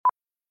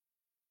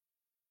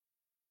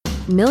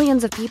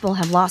Millions of people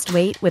have lost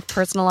weight with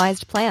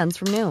personalized plans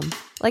from Noom.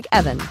 Like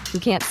Evan, who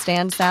can't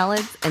stand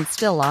salads and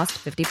still lost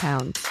 50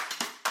 pounds.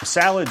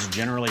 Salads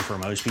generally for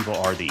most people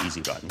are the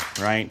easy button,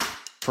 right?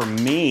 For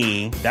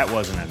me, that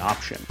wasn't an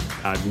option.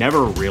 I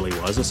never really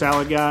was a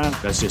salad guy.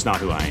 That's just not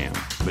who I am.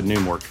 But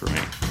Noom worked for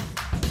me.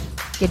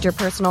 Get your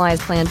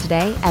personalized plan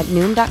today at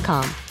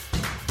Noom.com.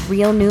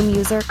 Real Noom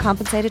user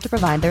compensated to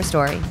provide their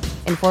story.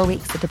 In 4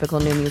 weeks, the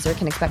typical Noom user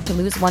can expect to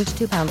lose 1 to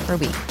 2 pounds per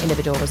week.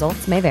 Individual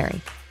results may vary.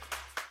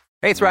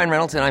 Hey, it's Ryan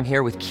Reynolds, and I'm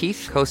here with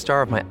Keith,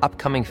 co-star of my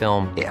upcoming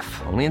film, If,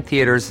 only in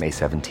theaters May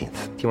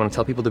 17th. Do you want to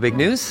tell people the big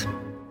news?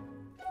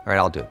 All right,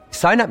 I'll do it.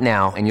 Sign up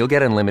now and you'll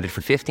get unlimited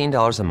for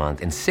 $15 a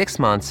month and 6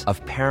 months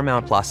of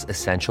Paramount Plus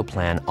Essential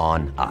Plan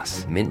on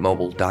us.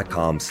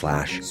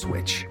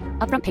 MintMobile.com/switch.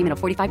 Upfront payment of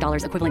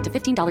 $45 equivalent to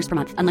 $15 per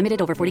month.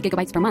 Unlimited over 40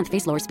 gigabytes per month.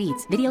 Face lower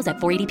speeds. Videos at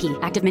 480p.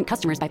 Active Mint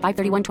customers by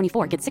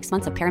 531.24 get 6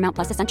 months of Paramount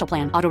Plus Essential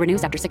Plan. Auto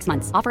renews after 6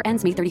 months. Offer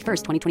ends May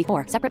 31st,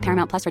 2024. Separate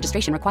Paramount Plus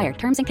registration required.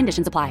 Terms and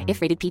conditions apply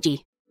if rated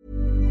PG.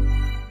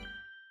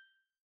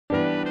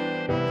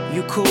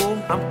 You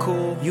cool, I'm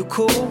cool. You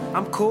cool,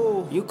 I'm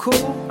cool. You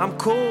cool, I'm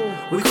cool.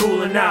 We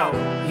coolin' out.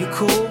 You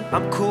cool,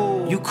 I'm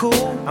cool. You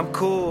cool, I'm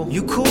cool.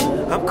 You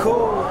cool, I'm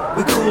cool.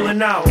 We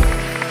coolin' out.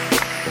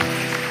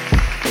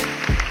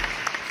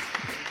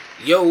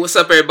 Yo, what's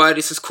up, everybody?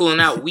 This is Coolin'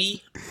 Out.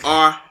 We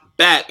are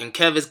back, and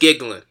Kev is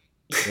giggling.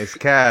 It's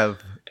Kev.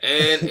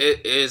 And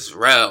it is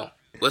Rel.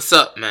 What's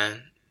up,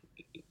 man?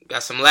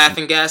 Got some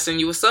laughing gas in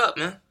you. What's up,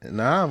 man?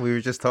 Nah, we were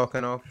just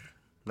talking off.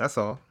 That's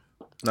all.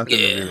 Nothing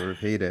to be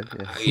repeated.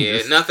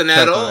 Yeah, nothing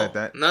at all.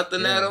 Like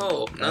nothing at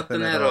all.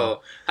 Nothing at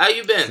all. How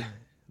you been?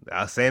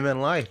 Same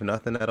in life.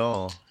 Nothing at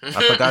all.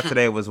 I forgot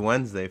today was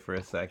Wednesday for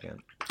a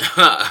second.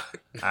 I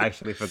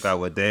actually forgot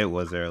what day it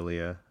was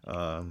earlier.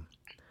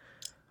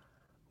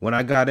 When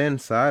I got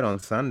inside on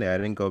Sunday, I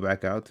didn't go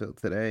back out till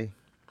today.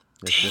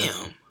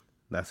 Damn.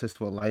 That's just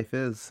what life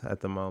is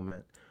at the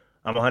moment.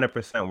 I'm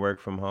 100% work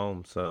from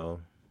home,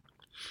 so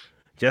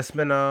just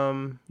been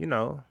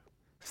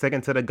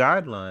sticking to the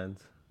guidelines.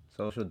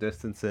 Social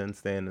distancing,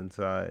 staying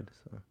inside.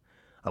 So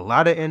a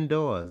lot of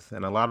indoors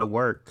and a lot of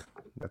work.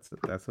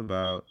 That's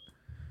about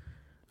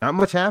not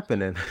much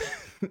happening.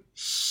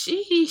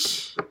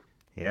 Sheesh.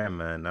 Yeah,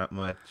 man, not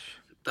much.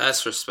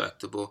 That's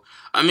respectable.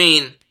 I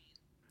mean,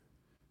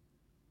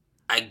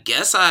 I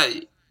guess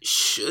I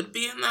should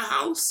be in the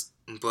house,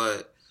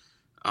 but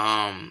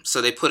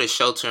so they put a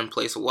shelter in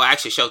place. Well,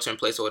 actually, shelter in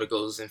place order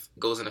goes in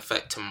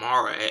effect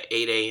tomorrow at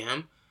 8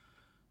 a.m.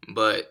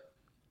 But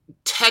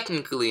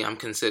technically, I'm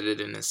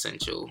considered an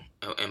essential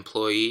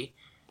employee.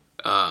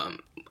 I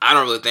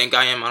don't really think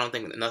I am. I don't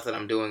think nothing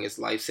I'm doing is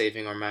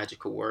life-saving or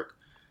magical work.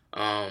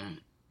 But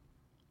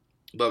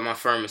my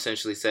firm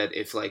essentially said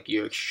if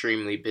you're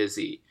extremely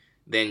busy,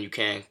 then you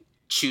can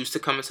choose to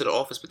come into the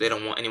office, but they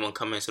don't want anyone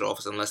coming into the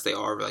office unless they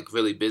are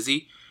really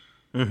busy.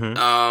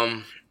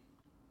 Mm-hmm.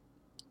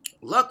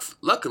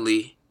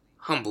 Luckily,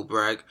 humble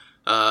brag,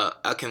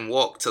 I can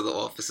walk to the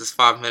office. It's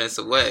 5 minutes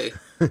away.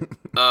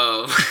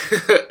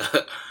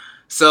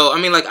 So,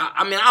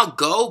 I'll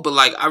go, but,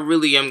 I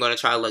really am going to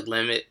try to,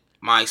 limit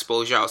my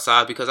exposure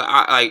outside because,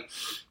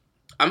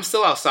 I'm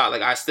still outside.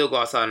 I still go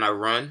outside and I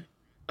run,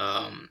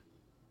 at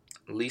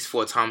least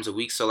 4 times a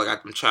week. So,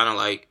 I'm trying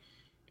to,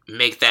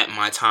 make that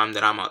my time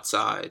that I'm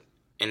outside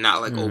and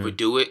not,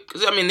 overdo it.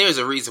 Because, there's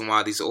a reason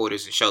why these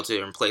orders and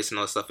shelter in place and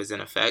all that stuff is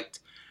in effect.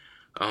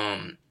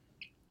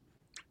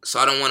 So,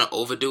 I don't want to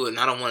overdo it, and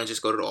I don't want to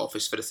just go to the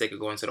office for the sake of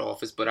going to the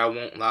office. But I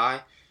won't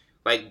lie.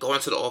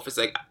 Going to the office,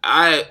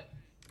 I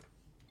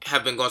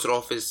have been going to the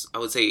office, I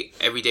would say,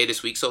 every day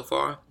this week so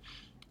far.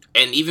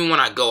 And even when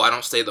I go, I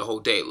don't stay the whole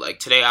day.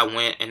 Today I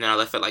went and then I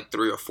left at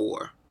 3 or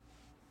 4.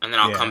 And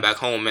then I'll come back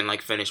home and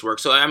finish work.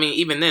 So,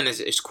 even then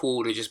it's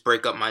cool to just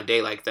break up my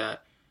day like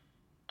that.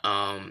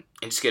 And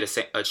just get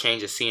a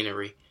change of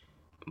scenery.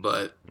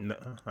 But no,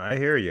 I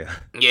hear you.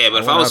 Yeah,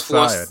 but if I was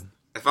forced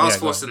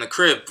in the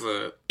crib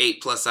for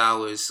 8+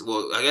 hours,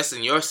 well, I guess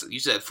in yours you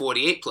said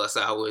 48+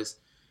 hours.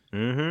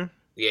 Mm-hmm.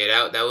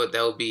 Yeah, that would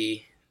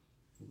be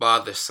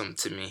bothersome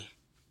to me.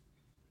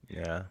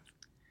 Yeah.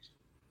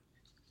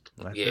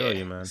 I feel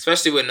you, man.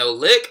 Especially with no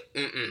lick.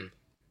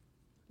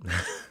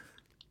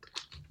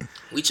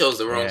 We chose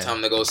the wrong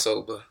time to go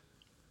sober.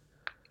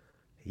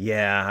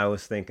 Yeah, I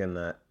was thinking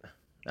that.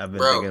 I've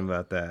been thinking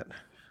about that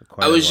for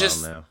quite a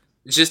while now.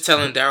 Just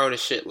telling Daryl the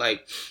shit.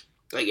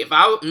 If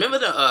I remember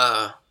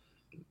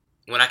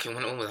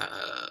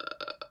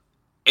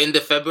end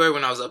of February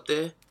when I was up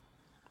there.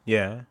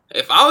 Yeah.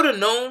 If I would have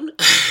known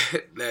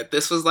that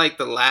this was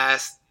the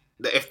last,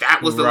 if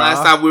that was the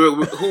last time we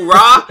were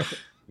hoorah,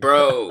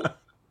 bro.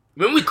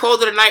 When we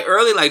called it a night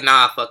early,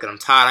 nah, fuck it, I'm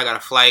tired. I got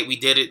a flight. We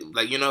did it,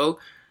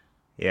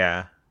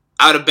 Yeah.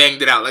 I would have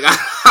banged it out.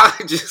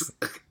 I just.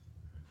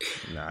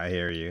 Nah, I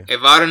hear you.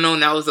 If I would have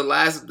known that was the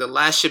last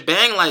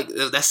shebang,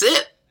 that's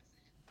it.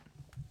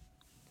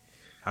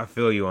 I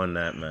feel you on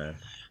that, man.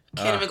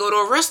 Can't even go to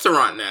a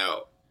restaurant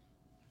now.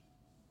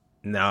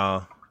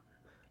 No.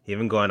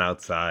 Even going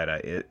outside,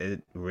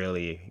 it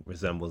really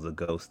resembles a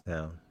ghost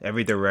town.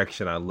 Every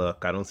direction I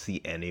look, I don't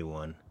see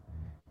anyone.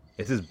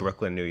 This is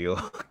Brooklyn, New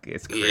York.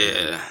 It's crazy.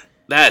 Yeah,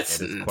 that's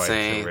It is quite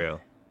insane. surreal.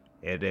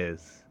 It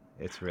is.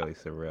 It's really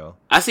surreal.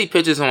 I see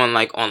pictures on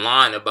like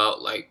online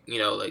about like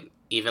like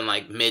even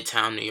like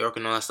Midtown New York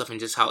and all that stuff, and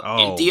just how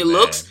Oh empty it man.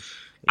 looks.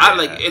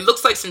 Yeah. It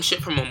looks like some shit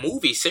from a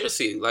movie.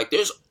 Seriously, like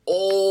there's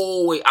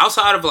always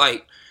outside of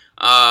like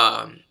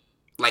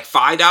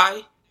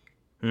FiDi,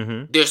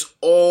 Mm-hmm. there's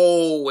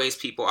always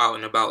people out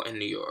and about in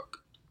New York.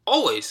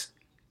 Always.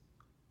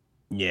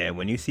 Yeah,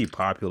 when you see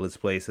populous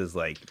places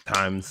like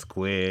Times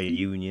Square,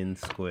 Union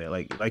Square,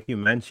 like you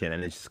mentioned,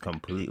 and it's just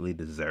completely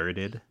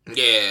deserted.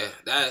 Yeah,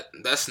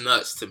 that's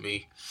nuts to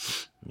me.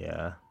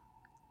 Yeah.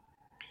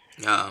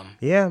 Um,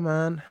 Yeah,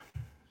 man.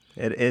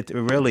 It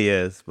really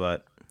is,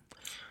 but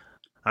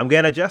I'm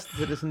getting adjusted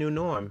to this new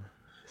norm.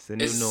 It's the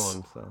new It's-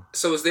 norm, so.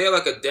 So is there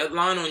like a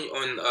deadline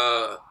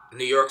on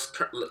New York's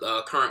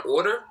current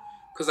order?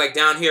 Because like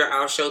down here,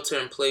 our shelter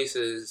in place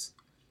is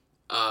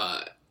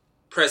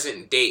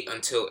present date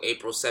until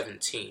April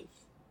 17th.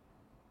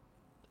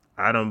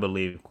 I don't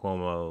believe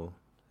Cuomo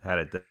had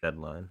a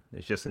deadline.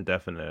 It's just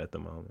indefinite at the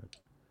moment.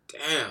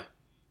 Damn.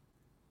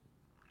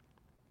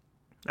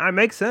 It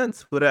makes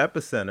sense with the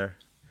epicenter.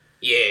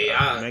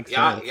 Yeah, makes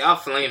y'all sense. y'all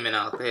flaming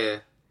out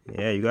there.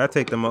 Yeah, you gotta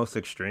take the most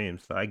extreme,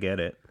 so I get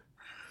it.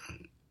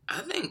 I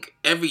think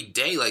every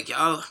day, like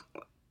y'all,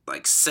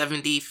 like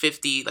 70,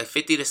 50, like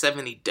 50 to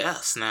 70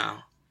 deaths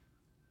now.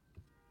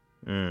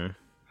 Mm.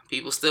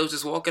 People still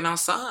just walking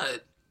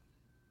outside.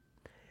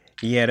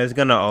 Yeah, there's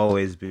gonna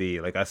always be,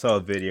 like, I saw a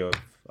video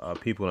of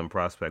people in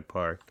Prospect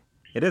Park.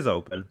 It is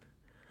open.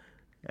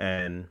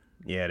 And,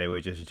 yeah, they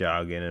were just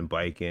jogging and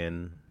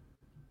biking.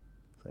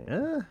 It's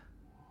like,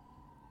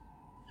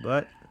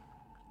 But,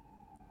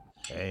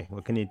 hey,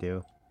 what can you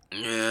do?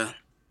 Yeah.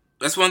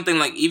 That's one thing,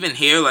 like, even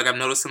here, like, I'm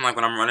noticing, like,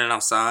 when I'm running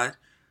outside,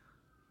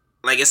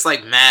 like, it's,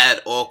 like,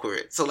 mad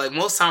awkward. So, like,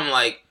 most time,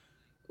 like,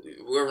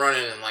 we're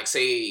running and, like,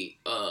 say,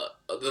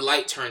 the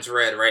light turns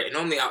red, right? And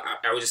normally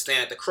I would just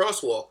stand at the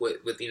crosswalk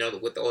with with the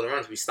older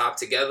runners. We stopped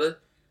together.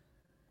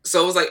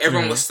 So it was like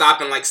everyone was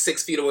stopping, like,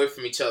 6 feet away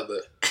from each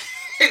other.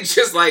 And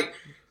just, like,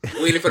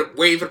 waiting for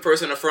the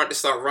person in the front to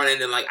start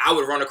running. And, like, I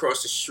would run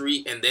across the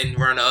street and then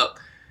run up.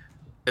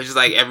 It was just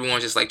like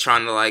everyone's just like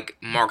trying to like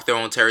mark their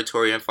own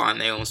territory and find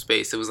their own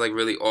space. It was like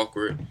really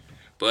awkward.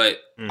 But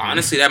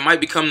honestly, that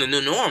might become the new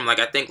norm. Like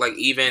I think like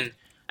even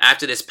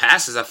after this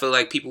passes, I feel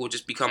like people will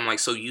just become like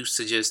so used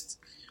to just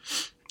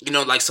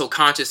like so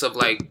conscious of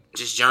like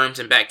just germs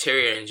and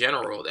bacteria in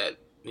general that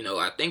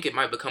I think it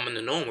might become the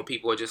new norm where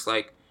people are just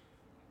like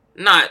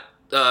not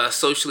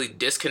socially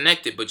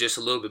disconnected, but just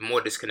a little bit more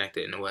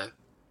disconnected in a way.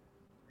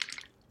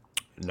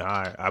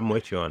 Nah, I'm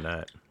with you on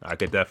that. I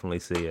could definitely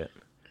see it.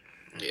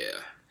 Yeah.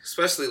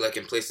 Especially like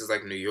in places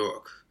like New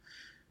York.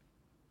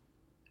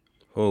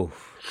 Oh,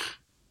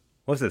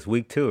 what's this,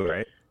 week 2,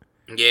 right?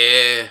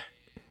 Yeah.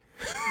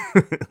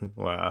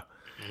 Wow.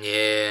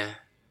 Yeah.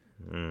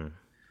 Gotcha.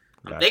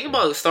 I'm thinking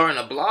about starting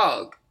a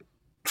blog.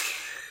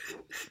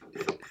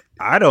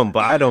 I don't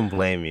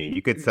blame you.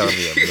 You could tell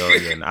me a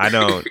million. I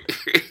don't.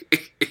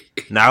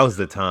 Now's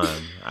the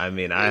time. I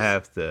mean, I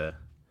have to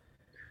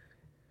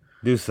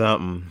do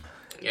something.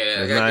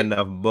 Yeah, There's not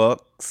enough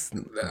books.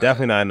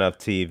 Definitely not enough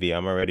TV.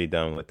 I'm already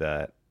done with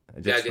that. I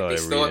just gotta get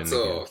these started reading thoughts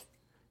again. off.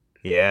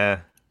 Yeah.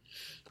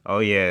 Oh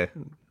yeah.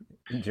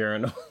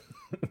 Journal.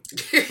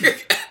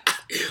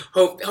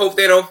 Hope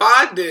they don't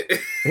find it.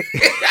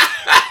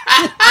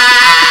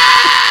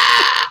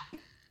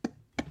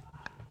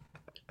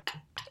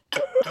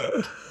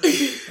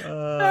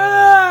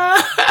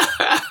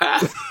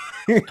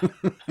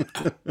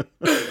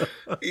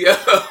 Yo.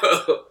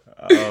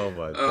 Oh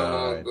my god.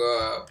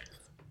 Oh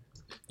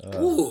god.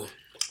 Ooh.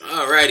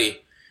 Alrighty.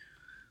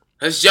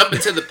 Let's jump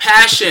into the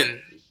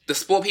passion. The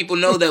sport people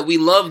know that we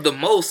love the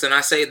most, and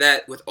I say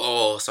that with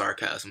all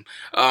sarcasm.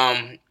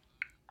 But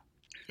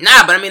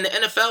I mean the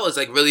NFL has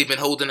like really been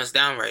holding us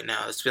down right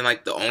now. It's been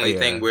like the only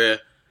thing where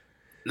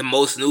the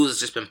most news has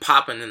just been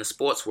popping in the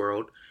sports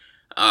world.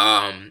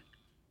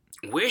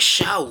 Where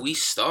shall we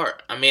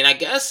start? I mean, I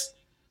guess.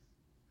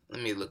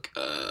 Let me look.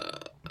 I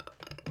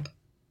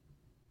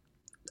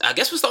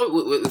guess we'll start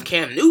with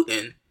Cam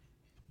Newton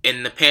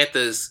and the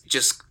Panthers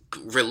just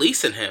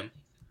releasing him.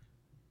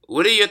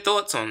 What are your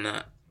thoughts on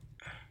that?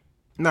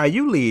 Nah,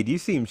 you lead. You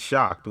seem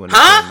shocked when it came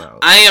out.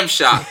 I am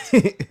shocked.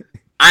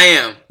 I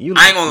am.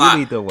 I ain't gonna lie. You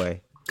lead the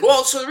way.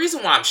 Well, so the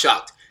reason why I'm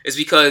shocked is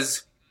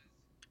because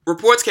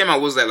reports came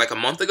out, was that like a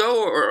month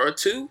ago or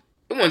two?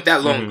 It wasn't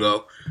that long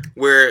ago,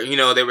 where,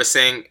 they were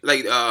saying,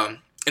 like,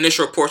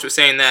 initial reports were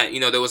saying that,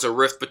 there was a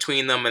rift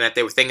between them and that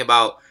they were thinking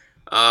about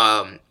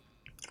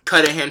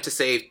cutting him to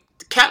save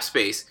cap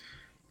space.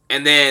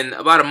 And then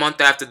about a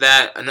month after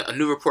that, a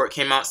new report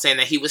came out saying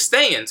that he was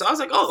staying. So I was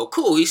like, oh,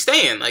 cool, he's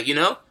staying. Like,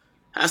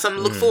 has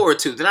something to look forward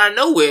to. Then out of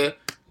nowhere,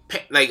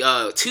 like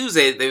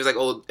Tuesday, they was like,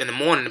 oh, in the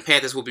morning, the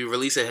Panthers will be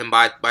releasing him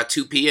by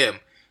 2 p.m.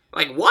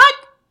 Like, what?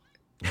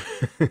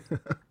 And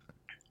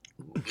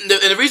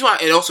the reason why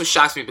it also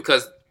shocks me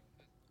because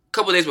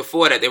couple days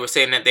before that, they were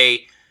saying that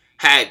they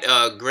had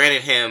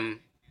granted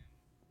him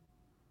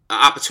an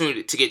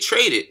opportunity to get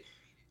traded.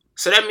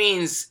 So that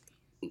means,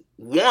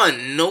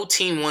 one, no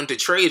team wanted to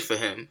trade for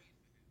him.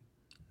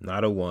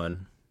 Not a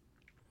one.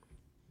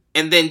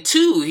 And then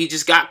two, he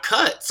just got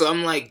cut. So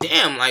I'm like,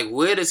 damn, like,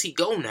 where does he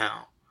go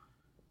now?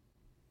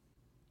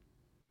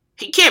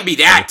 He can't be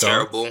that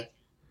terrible.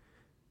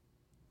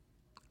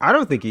 I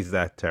don't think he's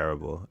that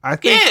terrible. I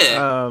think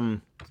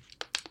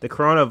the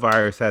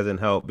coronavirus hasn't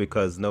helped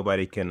because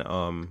nobody can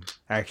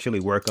actually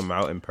work him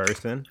out in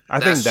person. I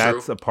think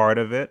that's a part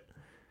of it.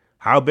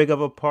 How big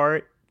of a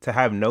part? To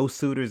have no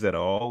suitors at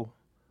all,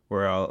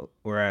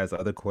 whereas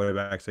other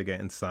quarterbacks are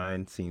getting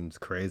signed, seems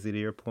crazy to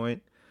your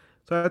point.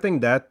 So I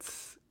think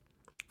that's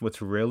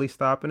what's really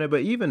stopping it.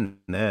 But even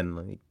then,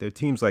 like, there are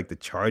teams like the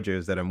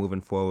Chargers that are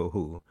moving forward.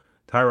 Who?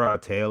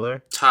 Tyrod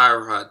Taylor.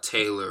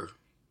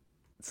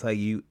 It's like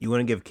you want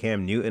to give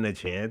Cam Newton a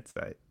chance.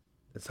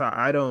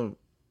 I don't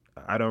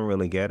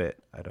really get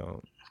it. I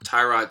don't.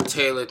 Tyrod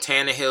Taylor,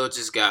 Tannehill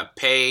just got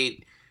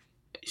paid.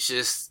 It's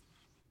just,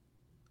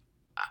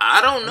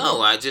 I don't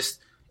know.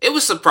 It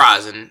was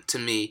surprising to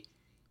me,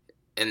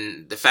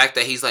 and the fact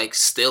that he's like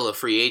still a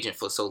free agent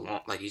for so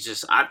long. Like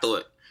I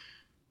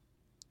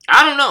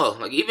don't know.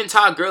 Like even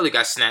Todd Gurley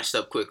got snatched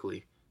up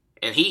quickly,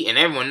 and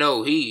everyone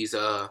know he's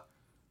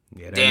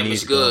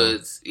damaged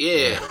goods.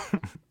 Yeah.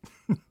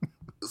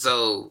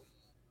 So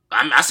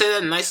I say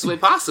that in the nicest way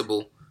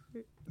possible.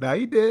 No,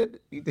 you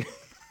did.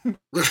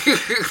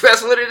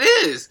 That's what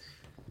it is.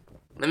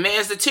 The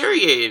man's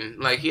deteriorating.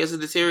 Like he has a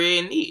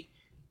deteriorating knee.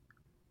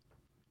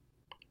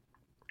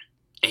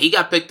 And he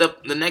got picked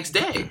up the next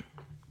day.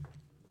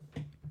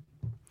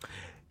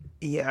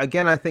 Yeah,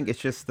 again, I think it's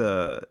just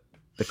that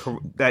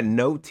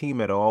no team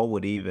at all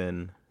would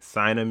even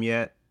sign him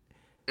yet,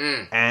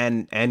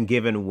 and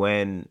given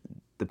when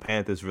the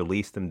Panthers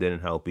released him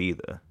didn't help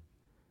either.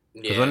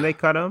 Because when they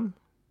cut him,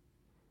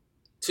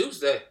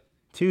 Tuesday,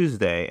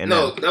 and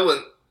that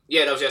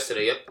was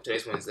yesterday. Yep,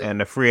 today's Wednesday.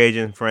 And the free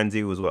agent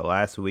frenzy was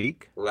last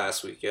week.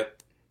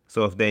 Yep.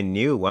 So if they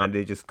knew, why did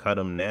they just cut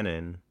him then?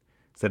 And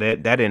so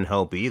that didn't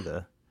help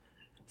either,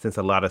 since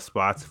a lot of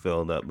spots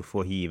filled up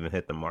before he even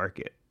hit the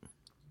market.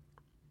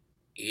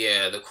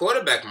 Yeah, the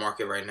quarterback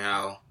market right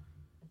now,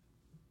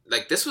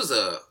 like this was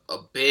a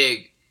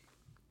big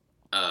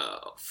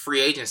free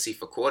agency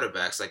for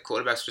quarterbacks. Like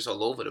quarterbacks just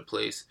all over the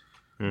place.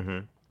 Mm-hmm.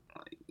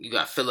 You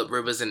got Phillip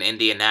Rivers in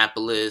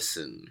Indianapolis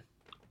and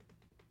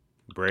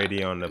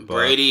Brady on the Bucs.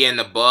 Brady and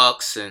the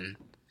Bucks, and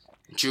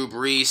Drew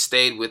Brees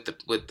stayed with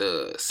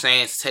the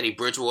Saints. Teddy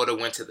Bridgewater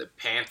went to the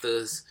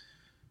Panthers.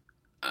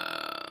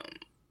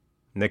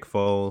 Nick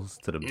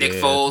Foles to the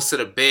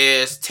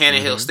Bears.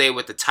 Tannehill stayed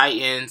with the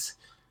Titans.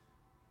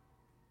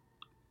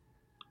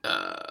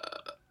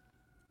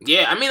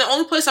 Yeah, I mean, the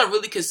only place I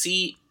really could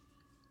see,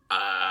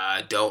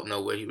 I don't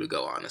know where he would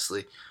go,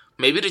 honestly.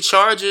 Maybe the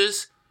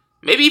Chargers.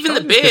 Maybe even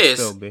the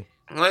Bears.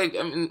 Like,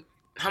 I mean,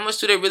 how much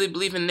do they really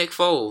believe in Nick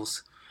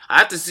Foles? I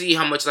have to see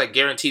how much, like,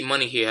 guaranteed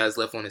money he has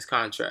left on his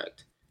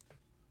contract.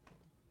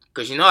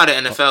 Because you know how the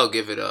NFL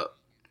give it up.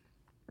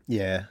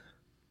 Yeah.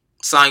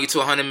 Sign you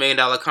to a $100 million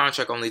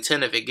contract, only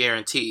 10 of it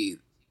guaranteed.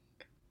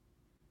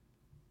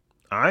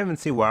 I don't even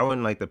see why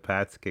wouldn't, like, the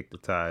Pats kick the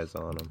tires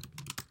on him.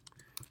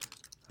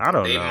 I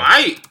don't know. They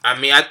might. I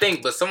mean, I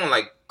think, but someone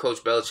like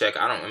Coach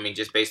Belichick,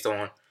 just based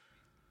on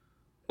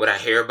what I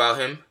hear about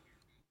him,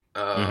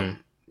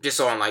 just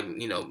on, like,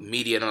 you know,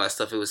 media and all that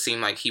stuff, it would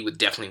seem like he would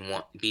definitely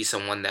be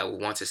someone that would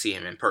want to see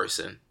him in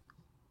person.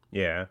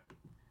 Yeah.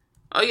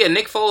 Oh yeah,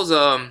 Nick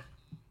Foles.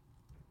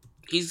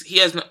 This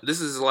is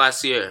his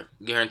last year,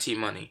 guaranteed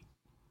money.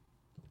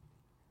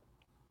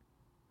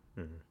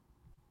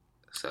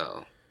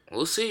 So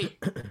we'll see.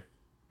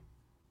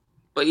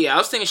 But yeah, I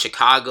was thinking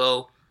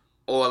Chicago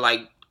or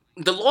like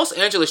the Los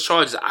Angeles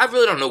Chargers. I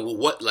really don't know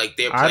what like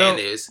their plan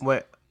is.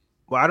 Well,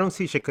 I don't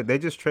see Chicago. They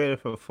just traded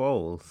for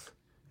Foles,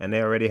 and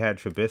they already had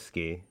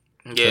Trubisky.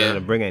 Yeah, so they're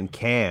gonna bring in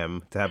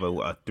Cam to have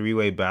a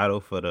three-way battle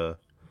for the.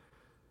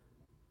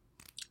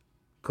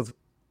 Because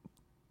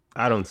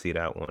I don't see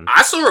that one.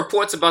 I saw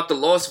reports about the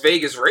Las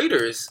Vegas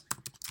Raiders,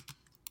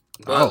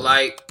 but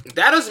like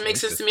that doesn't make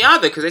sense to me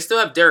either because they still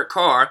have Derek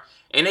Carr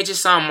and they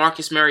just signed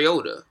Marcus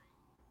Mariota.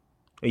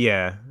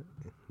 Yeah,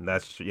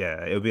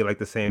 it would be like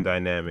the same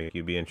dynamic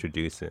you'd be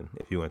introducing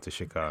if you went to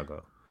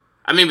Chicago.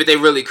 I mean, but they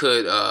really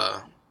could.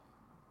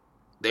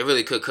 They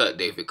really could cut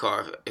Derek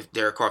Carr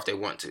if they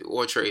want to,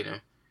 or trade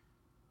him.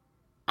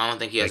 I don't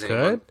think he has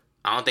I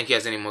don't think he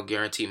has any more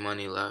guaranteed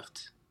money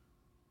left.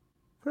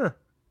 Huh.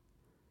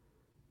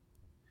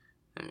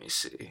 Let me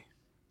see.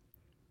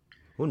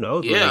 Who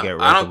knows when they get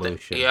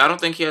resolution? I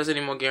don't think he has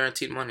any more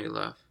guaranteed money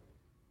left.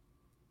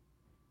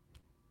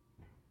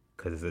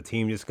 Because is the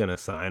team just going to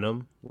sign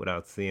him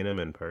without seeing him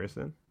in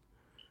person?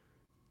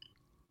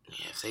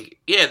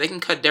 Yeah, they can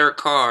cut Derek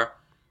Carr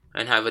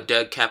and have a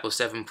dead cap of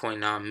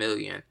 $7.9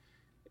 million.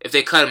 If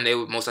they cut him, they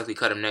would most likely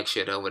cut him next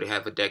year, though, where they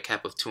have a dead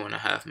cap of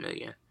 $2.5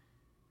 million.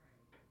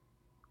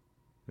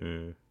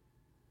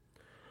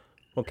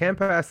 Well, Cam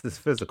Pass is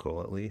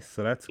physical, at least,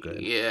 so that's good.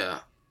 Yeah.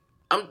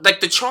 like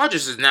the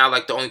Chargers is now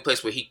like the only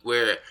place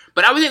where.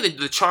 But I would think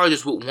that the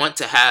Chargers would want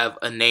to have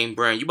a name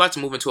brand. You're about to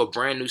move into a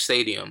brand new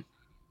stadium.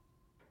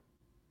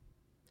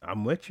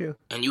 I'm with you.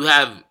 And you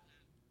have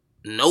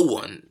no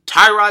one.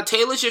 Tyrod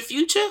Taylor's your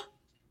future?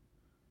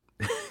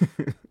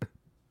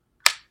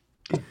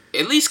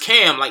 At least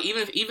Cam, like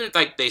even if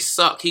like they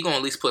suck, he gonna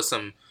at least put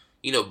some,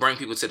 bring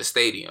people to the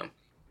stadium.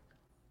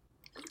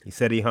 He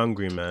said he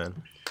hungry,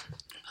 man.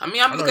 I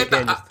mean, I'm looking at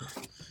the.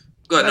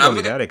 Good. Not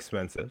be that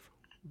expensive.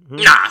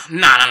 Nah.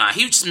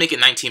 He was just making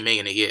 $19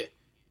 million a year.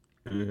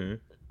 Mm-hmm.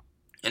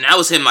 And that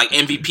was him like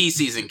MVP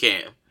season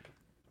Cam.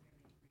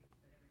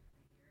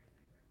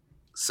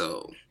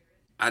 So,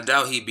 I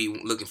doubt he'd be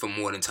looking for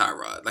more than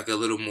Tyrod. Like a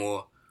little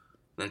more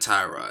than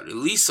Tyrod. At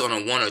least on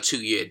a 1 or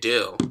 2 year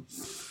deal.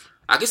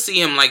 I could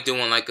see him like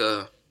doing like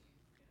a...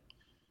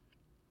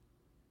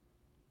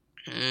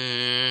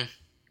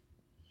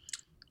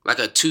 like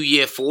a 2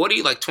 year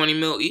 40, like 20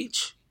 mil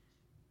each.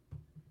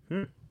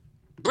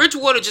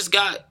 Bridgewater just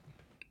got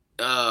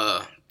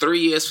 3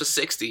 years for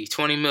 60,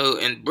 20 mil.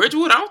 And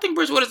Bridgewater, I don't think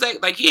Bridgewater's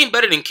that... Like, he ain't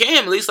better than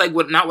Cam. At least, like,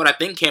 not what I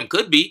think Cam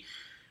could be.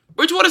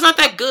 Bridgewater's not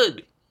that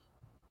good.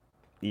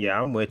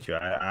 Yeah, I'm with you.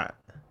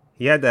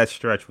 He had that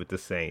stretch with the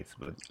Saints,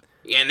 but...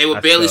 Yeah, and they were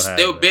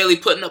barely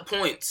putting up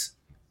points.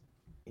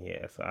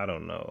 Yeah, so I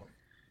don't know.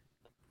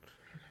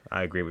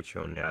 I agree with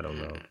you on that. I don't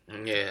know.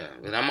 Yeah,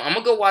 but I'm going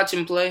to go watch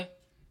him play.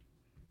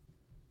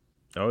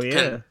 Oh,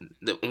 yeah.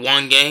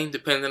 One game,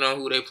 depending on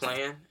who they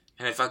playing.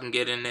 And if I can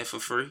get in there for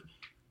free.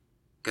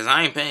 Because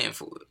I ain't paying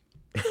for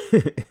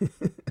it.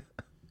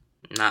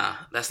 Nah,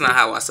 that's not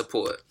how I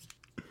support.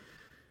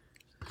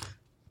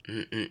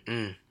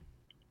 And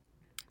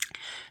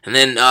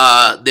then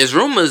there's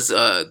rumors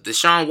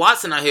Deshaun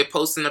Watson out here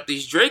posting up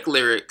these Drake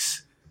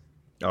lyrics.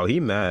 Oh,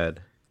 he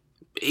mad.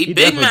 He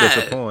big mad.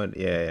 Disappointed.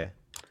 Yeah.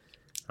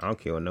 I don't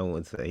care what no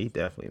one say. He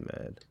definitely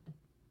mad.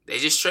 They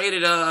just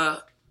traded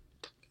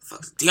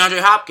DeAndre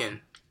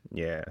Hopkins.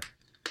 Yeah.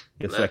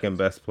 Your second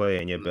best player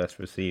and your best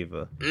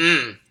receiver.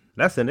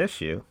 That's an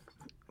issue.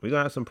 We're going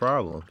to have some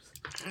problems.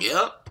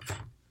 Yep.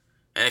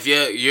 And if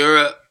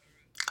your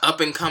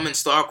up-and-coming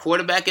star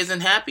quarterback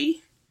isn't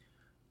happy...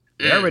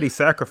 They're already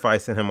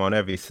sacrificing him on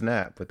every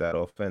snap with that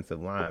offensive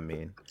line, I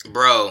mean.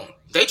 Bro,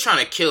 they trying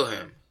to kill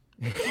him.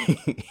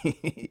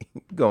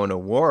 Going to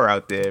war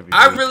out there.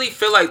 I really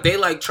feel like they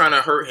like trying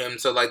to hurt him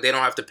so like they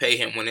don't have to pay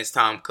him when his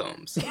time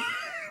comes.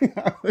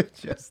 I was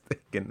just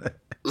thinking that.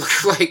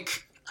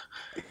 Like,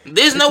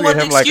 there's no other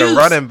excuse. Like a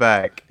running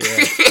back.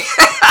 Yeah.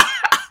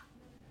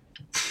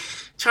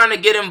 Trying to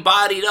get him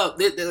bodied up.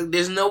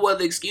 There's no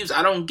other excuse.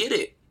 I don't get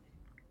it.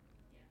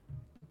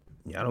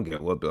 Yeah, I don't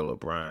get what Bill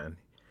O'Brien.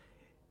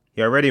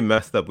 He already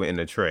messed up in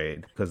the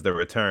trade because the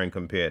return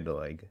compared to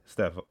like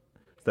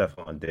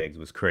Stephon Diggs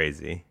was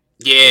crazy.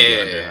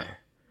 Yeah.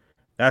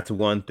 That's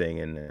one thing,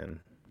 and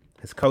then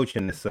his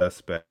coaching is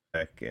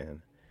suspect,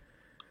 and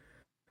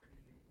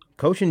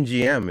coaching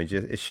GM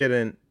it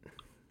shouldn't.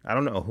 I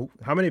don't know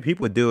how many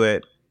people do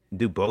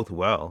both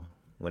well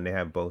when they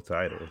have both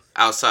titles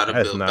outside of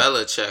Bill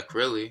Belichick,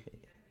 really.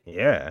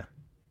 Yeah,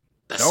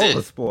 that's all it.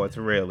 the sports,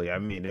 really. I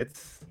mean,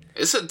 it's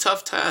a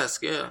tough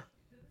task, yeah.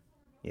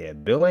 Yeah,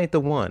 Bill ain't the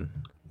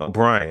one.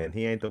 O'Brien,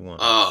 he ain't the one.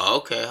 Oh,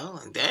 okay. I'm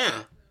like,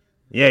 damn.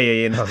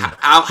 Yeah. No.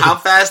 How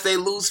fast they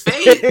lose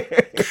faith?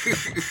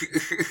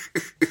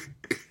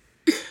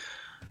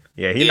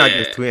 Yeah, he's not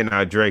just tweeting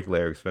out Drake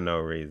lyrics for no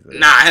reason.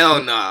 Nah,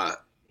 hell nah.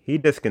 He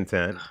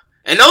discontent.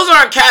 And those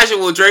aren't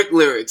casual Drake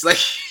lyrics. Like,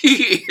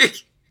 he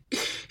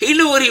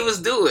knew what he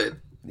was doing.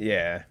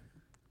 Yeah.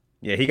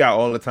 Yeah, he got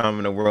all the time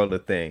in the world to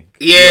think.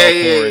 Yeah.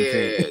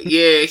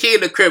 He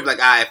in the crib like,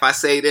 all right, if I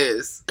say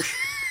this.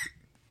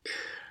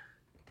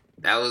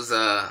 That was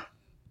a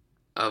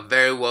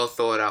very well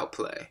thought out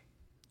play.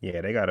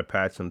 Yeah, they got to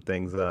patch some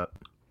things up.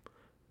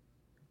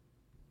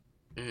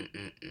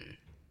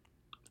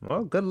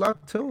 Well, good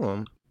luck to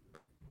him.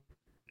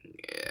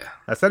 Yeah.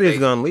 I said he was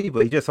going to leave,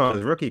 but he just on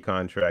his rookie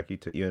contract.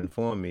 You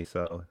informed me,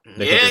 so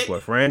they could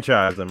just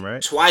franchise him,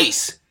 right?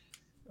 Twice.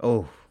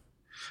 Oh.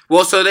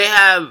 Well, so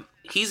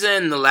he's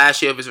in the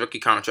last year of his rookie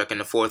contract in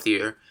the fourth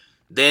year.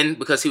 Then,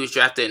 because he was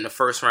drafted in the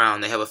first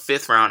round, they have a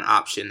 5th round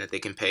option that they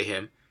can pay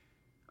him.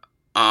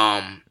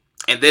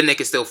 And then they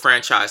can still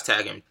franchise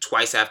tag him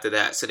twice after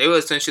that. So they will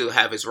essentially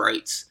have his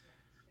rights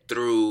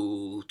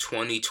through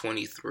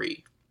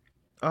 2023.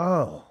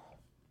 Oh,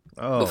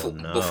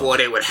 no. Before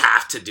they would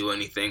have to do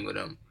anything with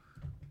him.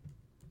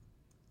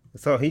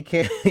 So he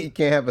can't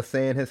have a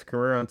say in his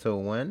career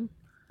until when?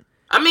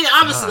 I mean,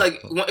 obviously,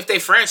 like if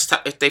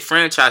they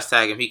franchise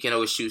tag him, he can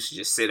always choose to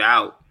just sit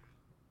out.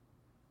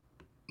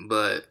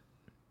 But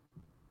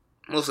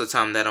most of the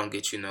time, that don't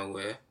get you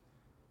nowhere.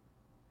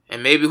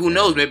 And maybe, who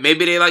knows,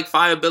 maybe they like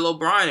fire Bill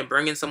O'Brien and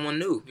bring in someone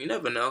new. You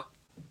never know.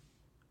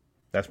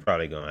 That's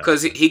probably going to happen.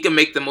 Because he can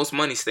make the most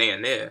money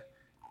staying there.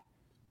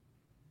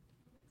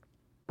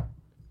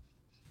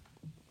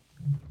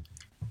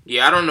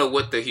 Yeah, I don't know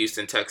what the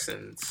Houston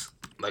Texans,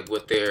 like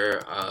what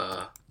their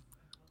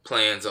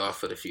plans are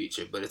for the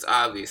future. But it's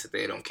obvious that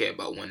they don't care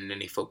about winning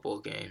any football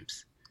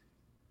games.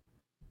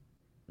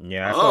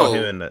 Yeah, I saw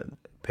him in the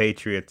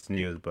Patriots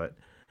news, but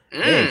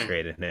they ain't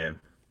traded him.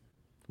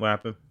 What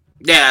happened?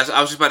 Yeah,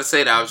 I was just about to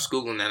say that. I was just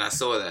Googling that and I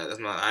saw that.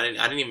 I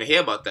didn't even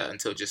hear about that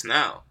until just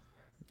now.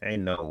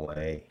 Ain't no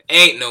way.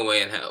 Ain't no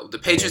way in hell. The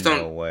Patriots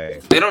No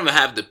way. They don't even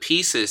have the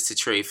pieces to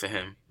trade for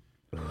him.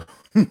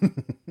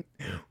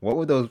 What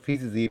would those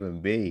pieces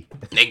even be?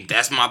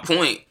 That's my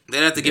point.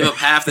 They'd have to give up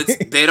half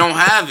the. They don't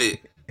have it.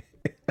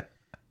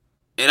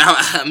 And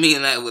I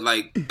mean that with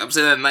I'm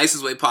saying that the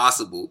nicest way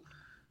possible.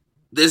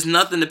 There's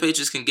nothing the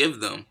Patriots can give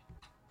them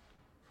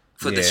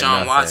for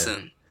Deshaun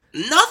Watson.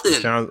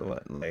 Nothing.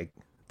 Deshaun's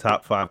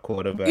top 5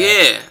 quarterback.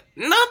 Yeah,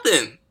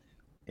 nothing.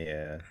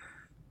 Yeah.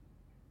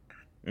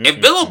 If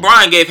Bill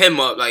O'Brien gave him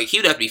up, he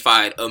would have to be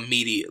fired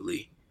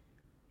immediately.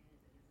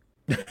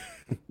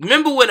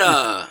 Remember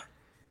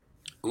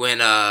when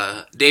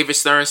David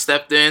Stern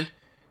stepped in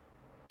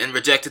and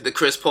rejected the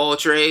Chris Paul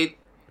trade?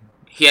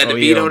 He had to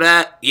veto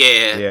that?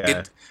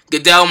 Yeah.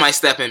 Goodell might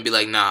step in and be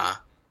like, nah.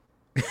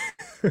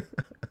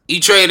 You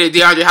traded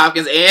DeAndre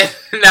Hopkins and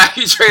now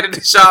you traded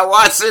Deshaun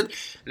Watson?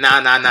 Nah.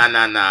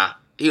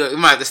 He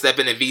might have to step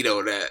in and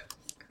veto that.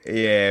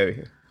 Yeah.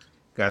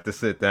 Got to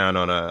sit down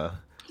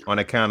on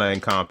account of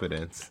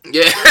incompetence.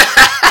 Yeah.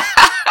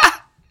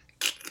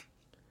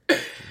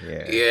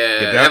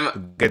 Yeah.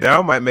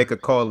 Goodell might make a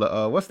call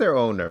to what's their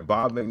owner?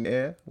 Bob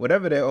McNair?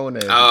 Whatever their owner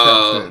is.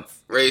 Oh,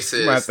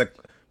 racist.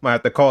 Might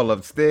have to call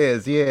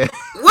upstairs, yeah.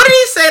 What did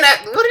he say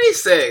what did he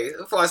say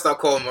before I start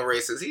calling him a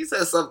racist? He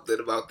said something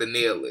about the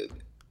kneeling.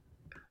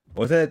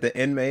 Wasn't it the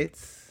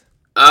inmates?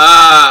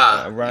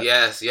 Right.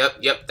 Yes,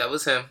 yep, that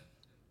was him.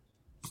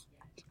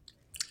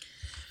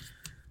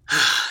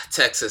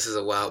 Texas is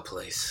a wild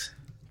place.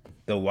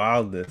 The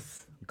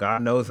wildest.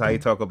 God knows how you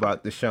talk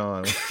about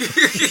Deshaun.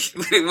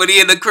 When he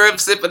in the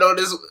crib sipping on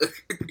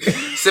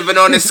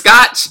his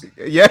scotch?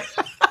 Yeah.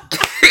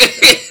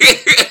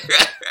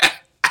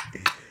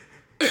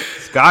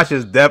 Scotch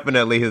is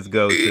definitely his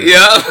go-to.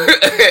 Yeah.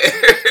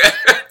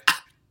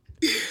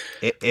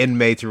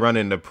 Inmates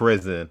running to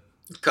prison.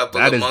 Couple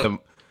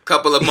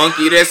of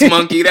monkey this,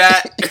 monkey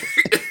that.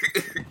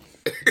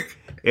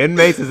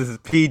 Inmates is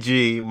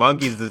PG.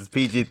 Monkeys is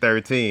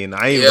PG-13.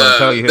 I ain't even gonna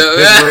tell you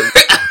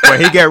when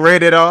he get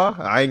rated R.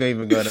 I ain't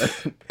even gonna.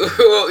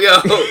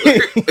 Yo,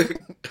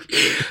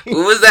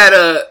 what was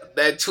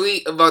that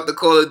tweet about the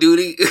Call of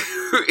Duty?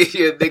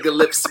 Your nigga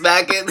lip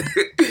smacking.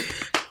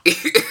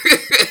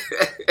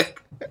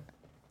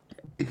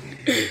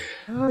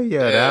 Oh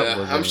yeah, that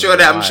was. I'm sure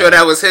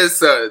that was his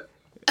son.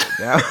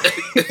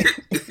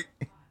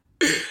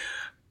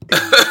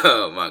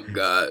 Oh my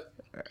god.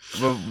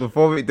 But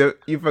before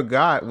you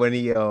forgot when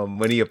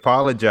he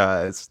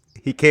apologized,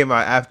 he came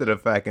out after the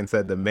fact and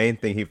said the main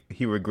thing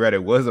he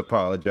regretted was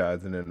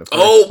apologizing in the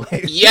first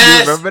place.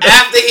 Yes,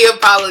 after he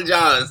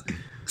apologized.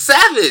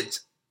 Savage.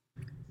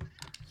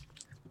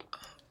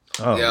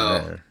 Oh, yo,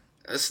 man.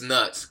 That's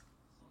nuts.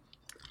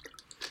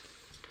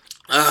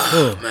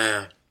 Oh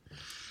man.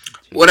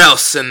 What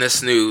else in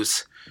this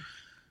news?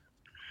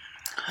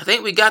 I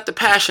think we got the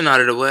passion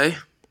out of the way.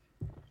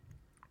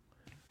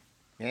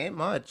 Ain't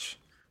much.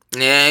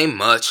 Yeah, ain't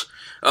much.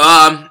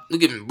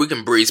 We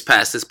can breeze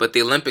past this, but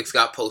the Olympics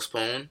got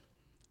postponed.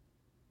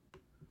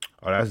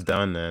 Oh, that's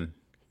done then.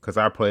 Because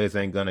our players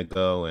ain't gonna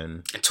go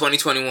in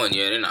 2021,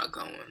 yeah, they're not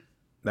going.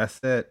 That's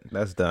it.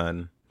 That's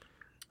done.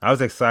 I was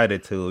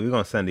excited too. We're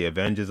gonna send the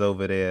Avengers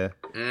over there.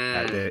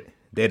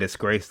 They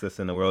disgraced us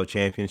in the World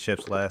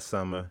Championships last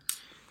summer.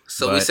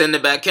 So we send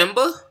it back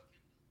Kimba?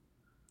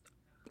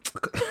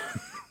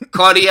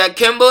 Cardiac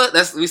Kimba?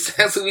 That's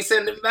what we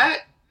send it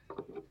back?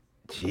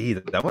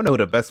 Jeez, I wonder who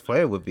the best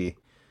player would be.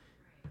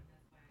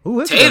 Who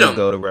is Tatum going to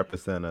go to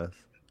represent us?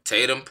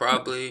 Tatum,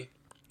 probably.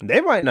 They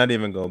might not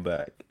even go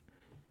back.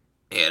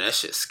 Yeah, that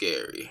shit's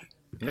scary.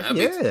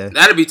 Yeah.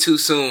 That'd be too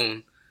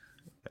soon.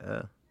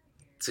 Yeah.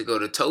 To go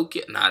to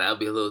Tokyo? Nah, that'd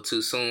be a little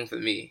too soon for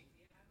me.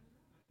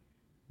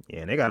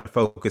 Yeah, they got to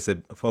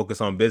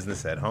focus on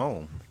business at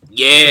home.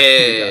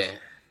 Yeah.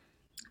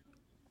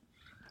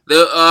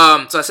 So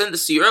I sent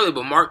this to you earlier,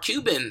 but Mark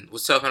Cuban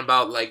was talking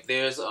about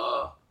there's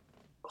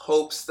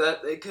hopes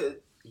that they could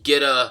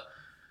get the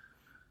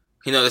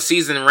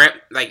season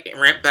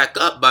ramp back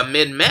up by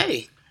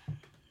mid-May.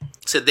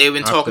 Said they've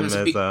been talking to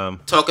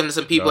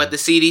some people at the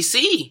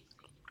CDC.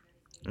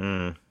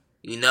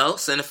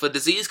 Center for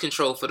Disease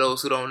Control for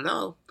those who don't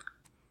know.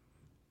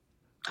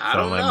 I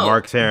don't know.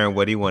 Mark's hearing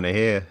what he want to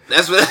hear.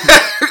 That's what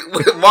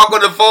Mark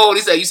on the phone.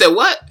 He said, "You said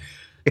what?"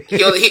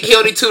 He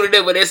only tuned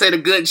in when they say the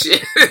good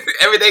shit.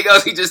 Everything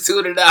else he just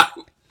tuned it out.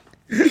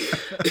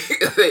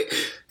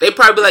 They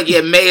probably be like,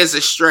 yeah, May is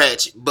a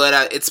stretch,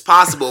 but it's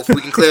possible if we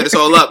can clear this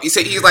all up. He's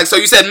like, so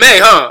you said May,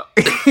 huh?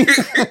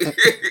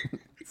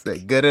 Say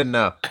good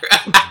enough.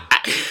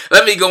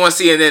 Let me go on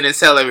CNN and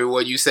tell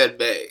everyone you said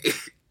May.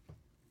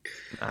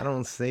 I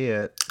don't see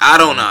it. I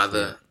don't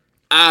either.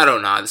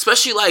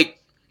 Especially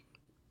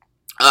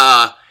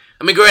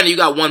granted, you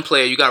got one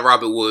player, you got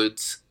Robert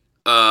Woods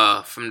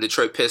from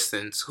Detroit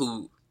Pistons,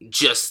 who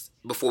just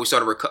before we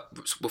started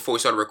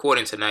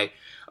recording tonight,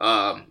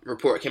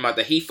 report came out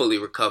that he fully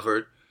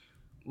recovered.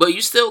 But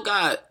you still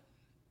got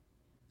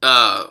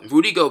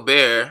Rudy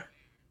Gobert,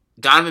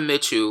 Donovan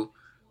Mitchell,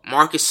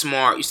 Marcus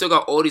Smart. You still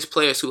got all these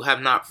players who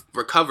have not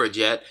recovered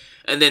yet.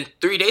 And then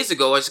 3 days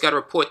ago, I just got a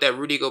report that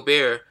Rudy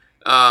Gobert,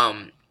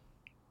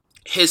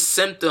 his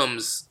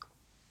symptoms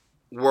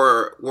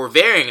were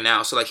varying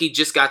now. So like he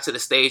just got to the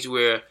stage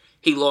where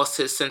he lost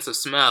his sense of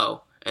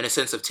smell and his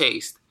sense of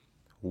taste.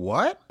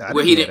 What?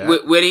 Where he didn't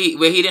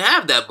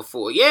have that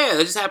before. Yeah,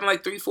 it just happened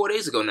like 3-4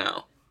 days ago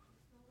now.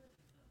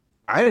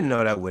 I didn't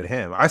know that with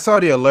him. I saw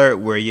the alert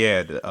where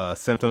the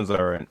symptoms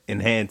are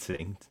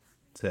enhancing.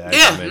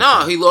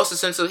 He lost the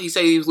sense of. He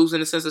said he was losing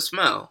the sense of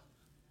smell.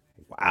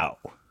 Wow.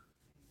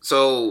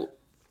 So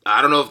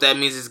I don't know if that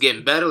means it's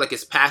getting better, like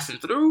it's passing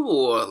through,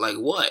 or like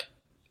what.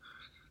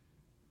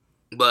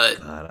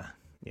 But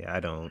I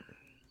don't.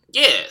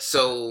 Yeah,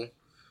 so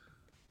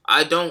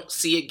I don't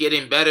see it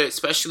getting better,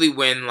 especially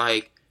when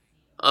like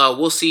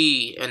we'll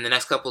see in the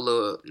next couple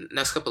of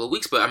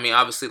weeks. But I mean,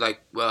 obviously,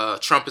 like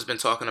Trump has been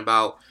talking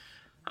about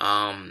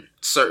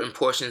certain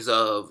portions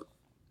of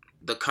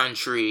the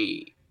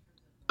country.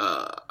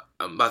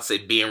 I'm about to say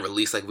being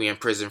released, like we in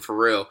prison for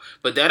real,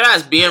 but that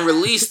ass being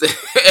released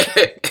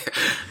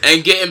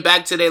and getting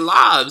back to their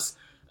lives.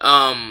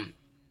 But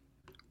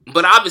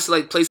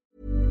obviously, like places.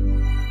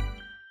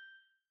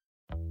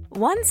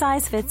 One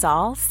size fits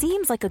all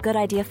seems like a good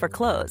idea for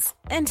clothes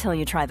until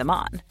you try them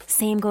on.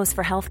 Same goes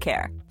for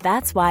healthcare.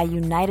 That's why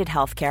United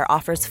Healthcare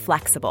offers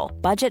flexible,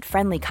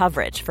 budget-friendly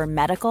coverage for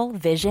medical,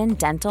 vision,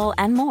 dental,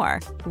 and more.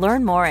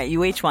 Learn more at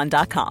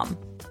uh1.com.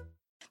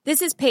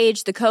 This is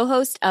Paige, the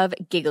co-host of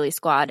Giggly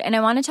Squad, and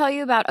I want to tell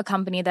you about a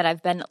company that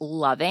I've been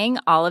loving,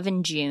 Olive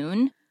 &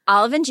 June.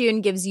 Olive &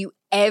 June gives you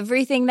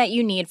everything that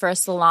you need for a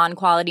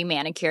salon-quality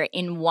manicure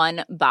in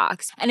one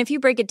box. And if you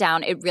break it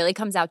down, it really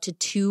comes out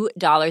to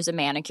 $2 a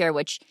manicure,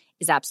 which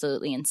is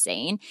absolutely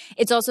insane.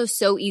 It's also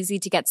so easy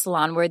to get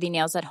salon-worthy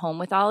nails at home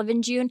with Olive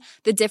 & June.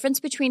 The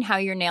difference between how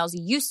your nails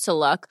used to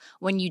look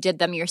when you did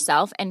them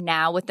yourself and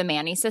now with the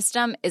Mani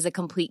system is a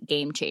complete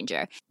game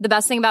changer. The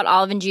best thing about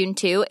Olive & June,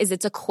 too, is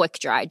it's a quick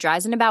dry.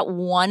 Dries in about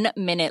 1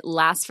 minute,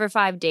 lasts for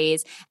 5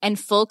 days, and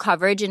full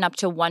coverage in up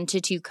to 1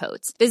 to 2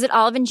 coats. Visit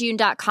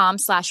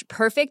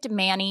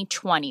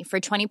oliveandjune.com/perfectmani20 for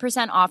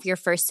 20% off your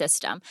first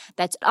system.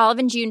 That's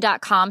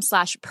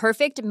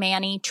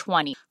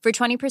oliveandjune.com/perfectmani20 for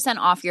 20%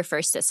 off your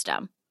first system.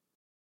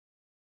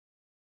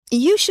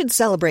 You should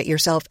celebrate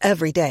yourself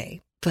every day,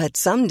 but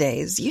some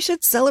days you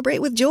should celebrate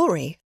with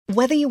jewelry.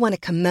 Whether you want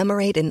to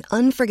commemorate an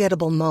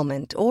unforgettable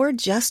moment or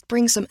just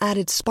bring some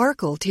added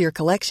sparkle to your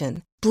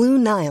collection, Blue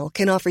Nile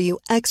can offer you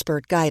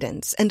expert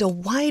guidance and a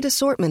wide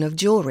assortment of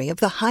jewelry of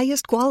the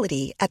highest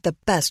quality at the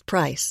best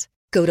price.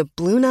 Go to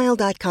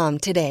BlueNile.com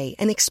today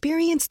and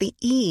experience the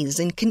ease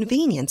and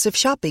convenience of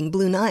shopping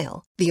Blue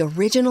Nile, the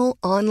original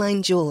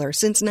online jeweler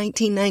since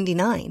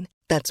 1999.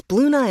 That's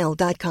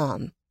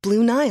BlueNile.com.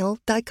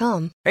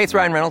 BlueNile.com. Hey, it's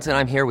Ryan Reynolds, and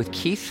I'm here with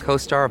Keith,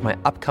 co-star of my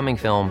upcoming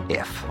film,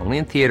 If, only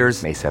in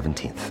theaters May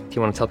 17th. Do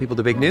you want to tell people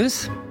the big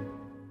news?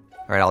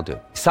 All right, I'll do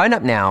it. Sign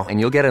up now and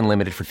you'll get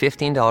unlimited for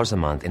 $15 a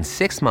month and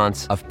 6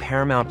 months of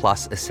Paramount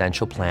Plus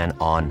Essential Plan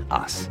on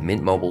us.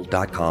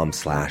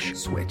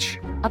 MintMobile.com/switch.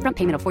 Upfront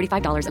payment of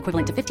 $45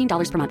 equivalent to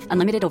 $15 per month.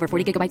 Unlimited over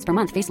 40 gigabytes per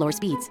month. Face lower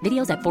speeds.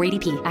 Videos at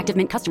 480p. Active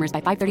Mint customers by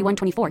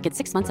 531.24 get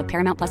 6 months of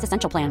Paramount Plus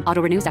Essential Plan.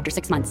 Auto renews after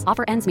 6 months.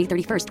 Offer ends May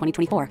 31st,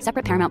 2024.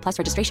 Separate Paramount Plus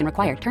registration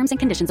required. Terms and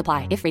conditions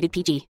apply if rated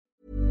PG.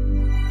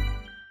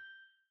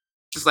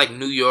 Just like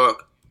New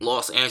York,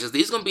 Los Angeles,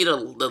 these are gonna be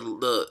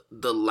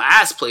the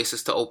last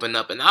places to open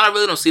up, and I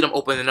really don't see them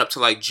opening up to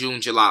like June,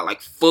 July,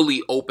 like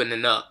fully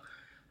opening up,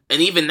 and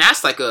even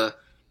that's like a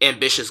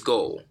ambitious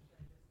goal.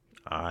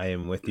 I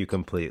am with you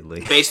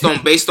completely. Based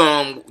on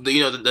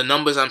the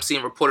numbers I'm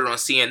seeing reported on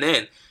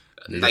CNN,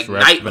 like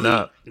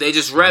nightly, they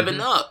just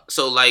revving up.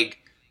 So like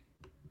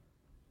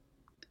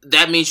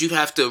that means you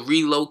have to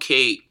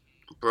relocate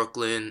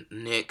Brooklyn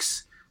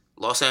Knicks,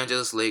 Los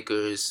Angeles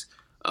Lakers,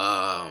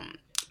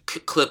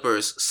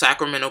 Clippers,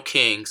 Sacramento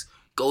Kings,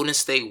 Golden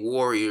State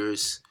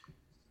Warriors,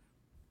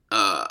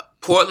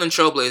 Portland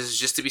Trailblazers,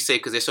 just to be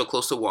safe because they're so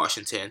close to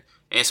Washington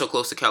and so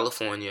close to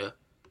California.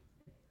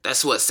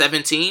 That's what,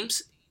 7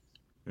 teams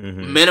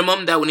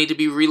minimum that would need to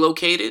be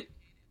relocated.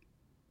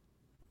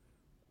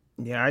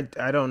 Yeah,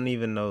 I don't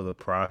even know the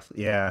process.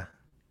 Yeah,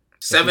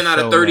 7 out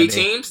of 30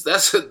 teams.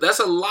 That's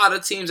a lot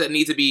of teams that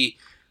need to be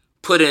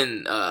put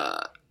in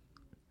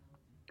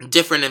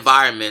different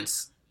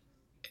environments.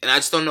 And I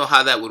just don't know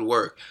how that would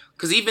work.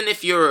 Because even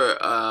if you're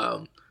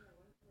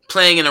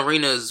playing in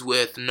arenas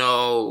with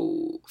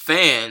no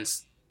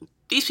fans,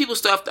 these people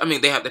still have to, I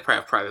mean, they have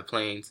private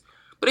planes.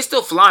 But they're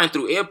still flying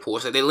through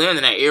airports. Like they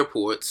landing at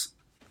airports.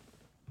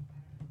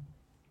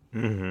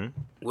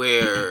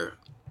 Where,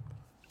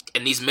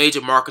 in these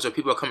major markets where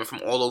people are coming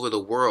from all over the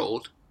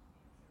world.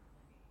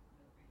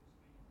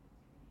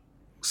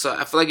 So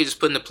I feel like you're just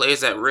putting the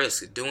players at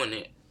risk doing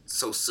it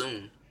so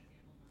soon.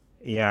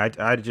 Yeah,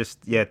 I just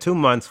 2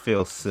 months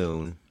feels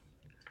soon.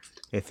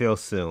 It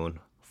feels soon.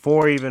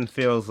 4 even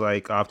feels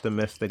like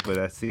optimistic, but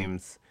that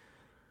seems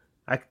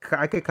I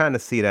could kind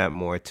of see that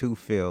more. 2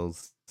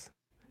 feels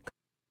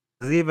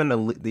even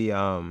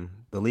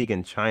the league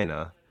in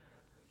China,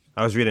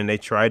 I was reading they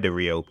tried to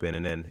reopen,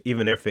 and then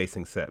even they're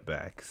facing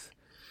setbacks.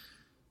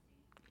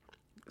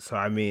 So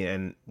I mean,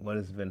 and what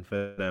has been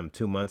for them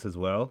 2 months as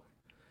well?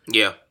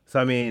 Yeah. So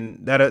I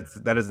mean, that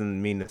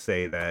doesn't mean to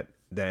say that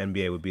the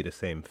NBA would be the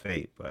same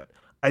fate, but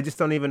I just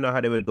don't even know how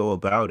they would go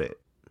about it.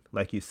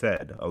 Like you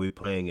said, are we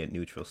playing at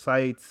neutral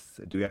sites?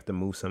 Do we have to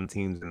move some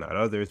teams and not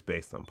others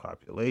based on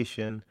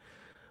population?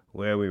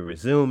 Where are we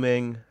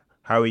resuming?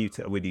 How are you?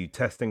 Were you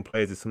testing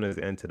players as soon as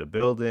they enter the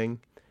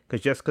building?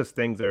 Because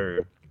things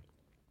are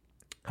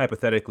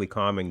hypothetically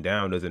calming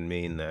down doesn't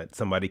mean that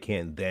somebody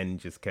can't then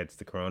just catch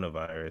the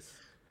coronavirus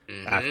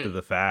after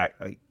the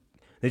fact. Like,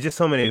 there's just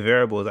so many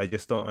variables. I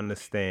just don't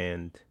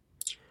understand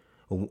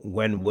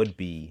when would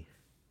be,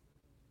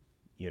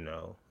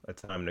 a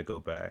time to go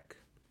back.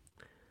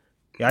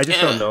 Yeah, I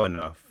just don't know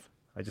enough.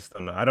 I just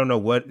don't know. I don't know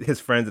what his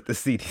friends at the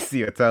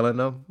CDC are telling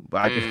him,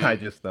 but I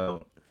just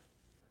don't.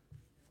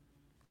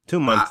 2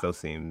 months though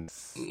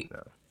seems.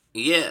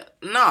 Yeah,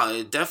 no,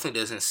 it definitely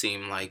doesn't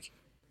seem like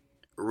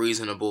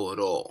reasonable at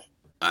all.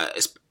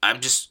 I'm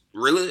just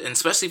really, and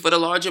especially for the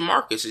larger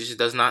markets, it just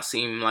does not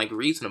seem like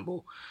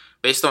reasonable.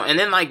 Based on, and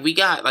then like we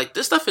got like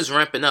this stuff is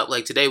ramping up.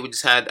 Like today we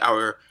just had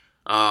our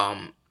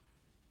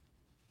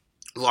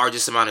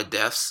largest amount of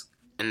deaths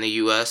in the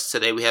U.S.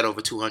 Today we had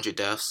over 200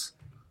 deaths.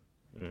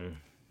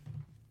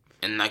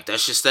 And like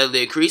that's just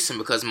steadily increasing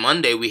because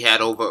Monday we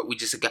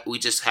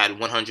just had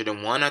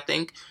 101, I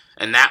think,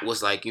 and that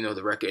was like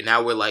the record.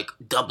 Now we're like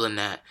doubling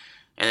that,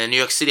 and in New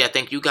York City, I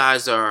think you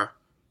guys are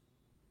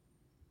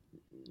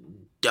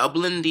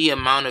doubling the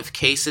amount of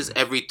cases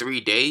every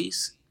 3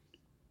 days.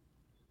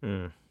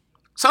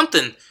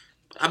 Something.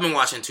 I've been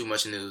watching too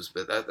much news,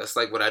 but that's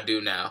like what I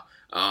do now.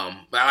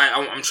 But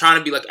I'm trying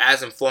to be like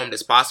as informed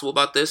as possible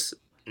about this.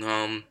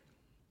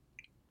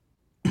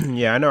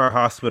 Yeah, I know our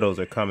hospitals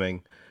are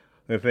coming.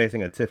 We're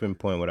facing a tipping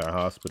point with our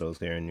hospitals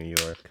here in New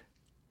York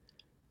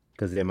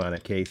because the amount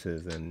of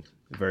cases and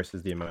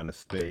versus the amount of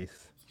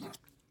space.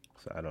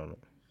 So I don't know.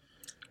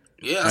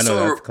 Yeah, I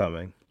know that's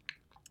coming.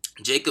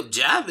 Jacob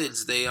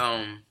Javits, they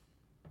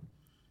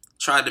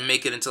tried to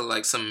make it into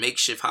like some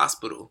makeshift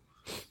hospital.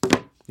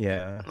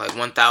 Yeah, like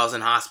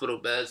 1,000 hospital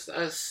beds.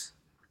 That's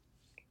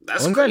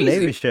When's crazy. that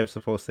Navy ship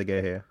supposed to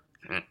get here?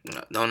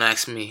 Don't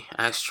ask me.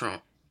 Ask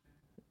Trump.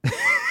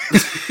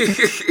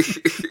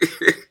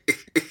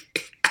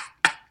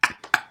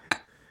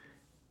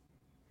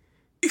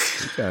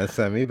 Trying to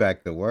send me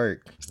back to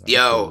work.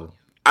 Yo, cool.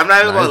 I'm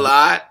not even gonna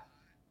lie.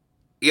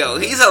 Yo,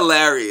 he's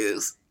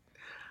hilarious.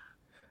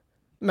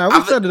 No,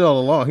 we said it all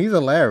along. He's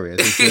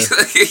hilarious.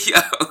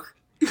 Yo,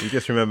 you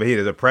just remember he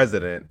is a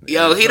president.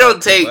 Yo, he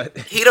don't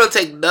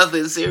take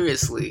nothing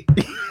seriously.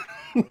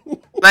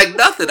 Like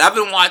nothing. I've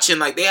been watching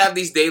like they have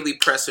these daily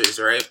pressers,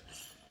 right?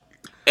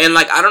 And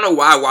like I don't know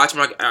why I watch him.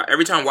 Like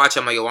every time I watch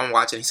him, I'm like, yo, I'm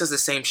watching. He says the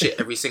same shit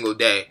every single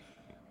day.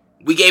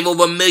 We gave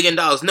over $1 million.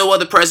 No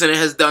other president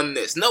has done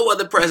this. No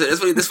other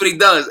president. That's what he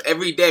does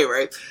every day,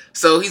 right?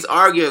 So he's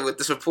arguing with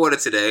this reporter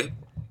today.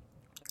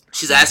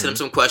 She's asking him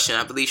some question.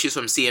 I believe she's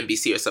from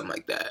CNBC or something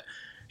like that.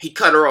 He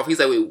cut her off. He's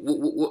like, wait,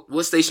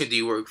 what station do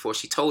you work for?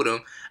 She told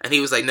him. And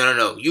he was like,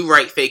 no. You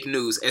write fake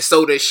news. And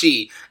so does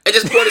she. And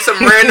just pointed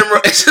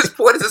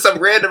to some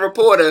random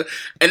reporter.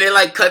 And then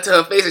like cut to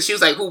her face. And she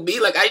was like, who,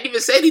 me? Like, I didn't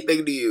even say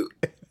anything to you.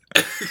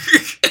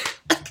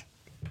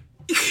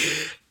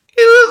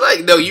 He was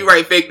like, no, you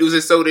write fake news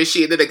and so does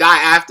she. And then the guy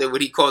after,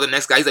 when he called the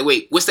next guy, he's like,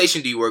 wait, what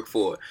station do you work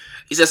for?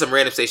 He said some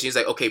random station. He's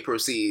like, okay,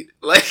 proceed.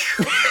 Like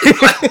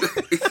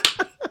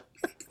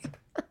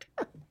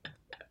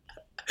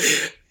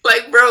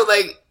bro,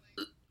 like,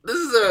 this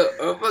is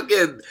a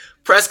fucking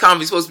press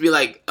conference supposed to be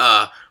like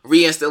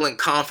reinstilling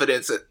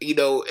confidence, in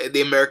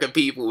the American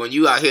people when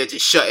you out here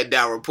just shutting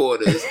down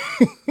reporters.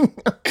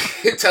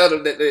 Tell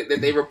them that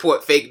they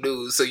report fake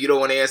news so you don't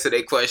want to answer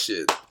their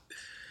questions.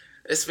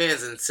 This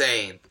man's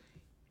insane.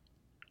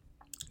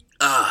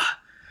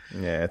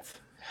 Yeah, it's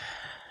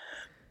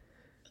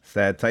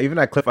sad. Even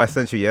that clip I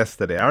sent you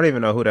yesterday, I don't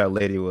even know who that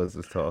lady was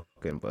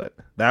talking, but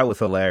that was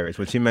hilarious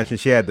when she mentioned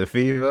she had the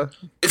fever.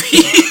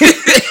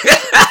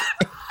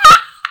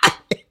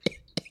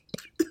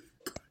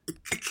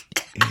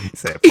 He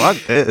said, "Fuck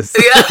this."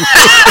 Yeah.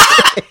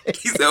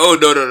 He said, "Oh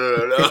no.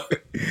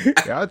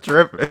 Y'all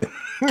tripping."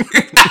 He's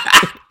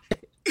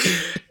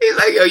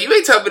like, yo, you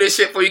ain't telling me this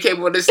shit before you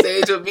came on this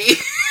stage with me.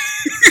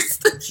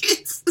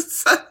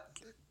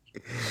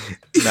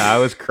 Nah, I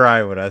was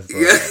crying when I saw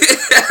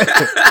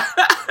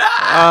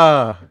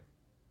that.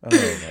 Oh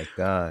my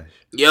gosh.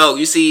 Yo,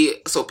 you see,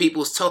 so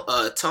people's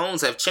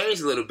tones have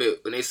changed a little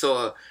bit when they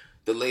saw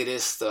the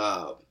latest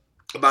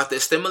about the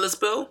stimulus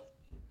bill.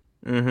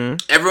 Mm-hmm.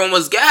 Everyone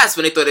was gassed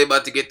when they thought they were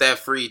about to get that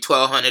free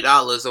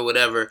 $1,200 or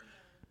whatever.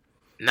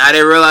 Now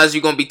they realize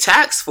you're gonna be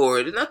taxed for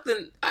it.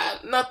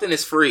 Nothing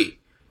is free,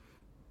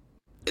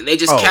 and they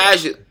just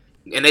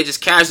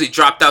casually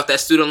dropped out that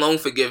student loan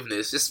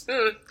forgiveness. Just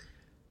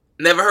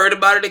never heard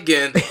about it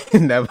again.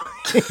 Never.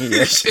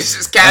 Yeah. It's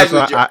just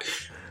casual.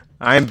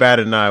 I ain't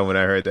batted an eye when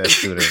I heard that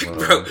student loan.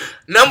 Bro,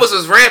 numbers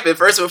was rampant.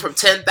 First it went from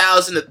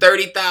 10,000 to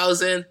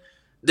 30,000.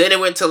 Then it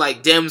went to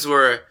like Dems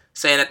were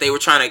saying that they were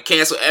trying to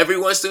cancel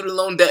everyone's student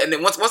loan debt. And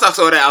then once I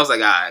saw that, I was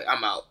like, all right,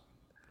 I'm out.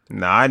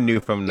 Nah, I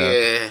knew from the.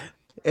 Yeah.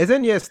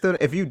 Isn't your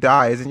student? If you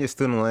die, isn't your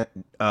student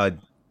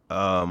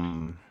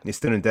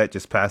debt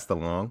just passed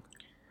along?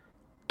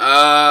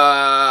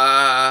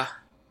 I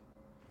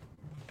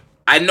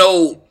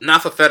know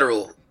not for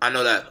federal. I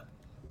know that.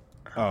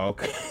 Oh,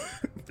 okay.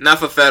 Not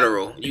for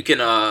federal. You can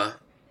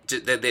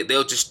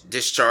they'll just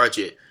discharge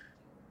it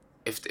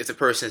if the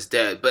person's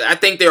dead. But I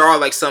think there are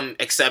like some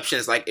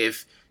exceptions, like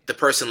if the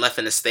person left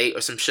in the state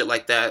or some shit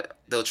like that,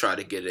 they'll try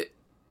to get it.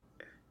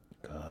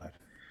 God.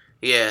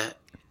 Yeah.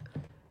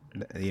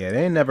 Yeah,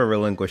 they ain't never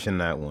relinquishing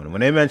that one.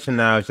 When they mentioned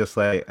that, I was just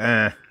like,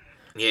 eh.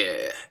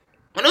 Yeah.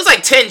 When it was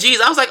like 10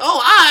 G's, I was like, oh, all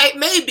right,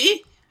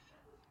 maybe.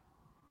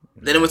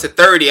 Then it went to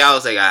 30. I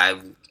was like, all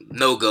right,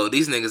 no go.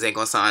 These niggas ain't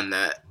gonna sign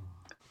that.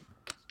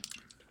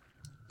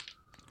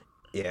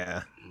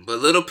 Yeah. But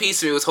little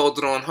piece of me was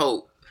holding on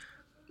hope.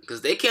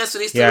 Because they cancel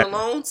these student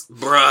loans?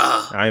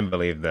 Bruh. I ain't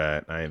believe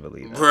that.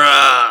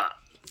 Bruh.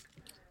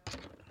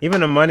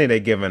 Even the money they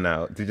giving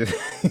out. To just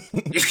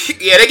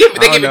yeah, they give me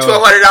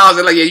 $1,200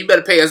 and like, yeah, you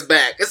better pay us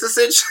back. It's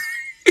essentially.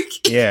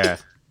 Yeah.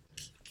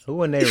 Who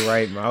when they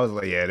write? I was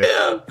like,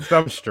 yeah,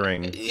 some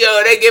string.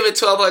 Yo, they giving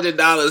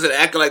 $1,200 and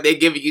acting like they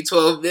giving you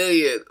 $12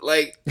 million.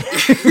 Like,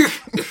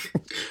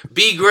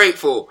 be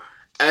grateful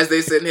as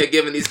they sitting here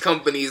giving these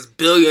companies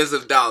billions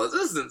of dollars.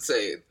 This is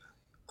insane.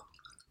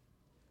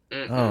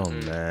 Oh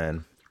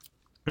man.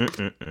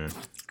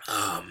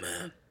 Oh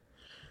man.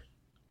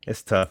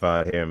 It's tough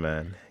out here,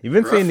 man. You've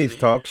been seeing these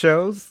talk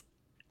shows?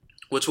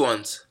 Which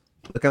ones?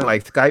 Looking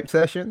like Skype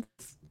sessions?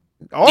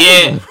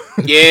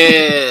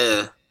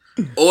 Yeah.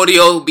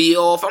 Audio be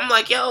off. I'm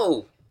like,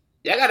 yo,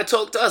 y'all gotta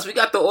talk to us. We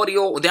got the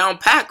audio down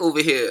pack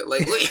over here.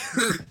 Like, wait,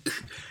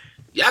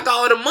 y'all got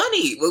all the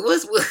money.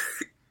 What?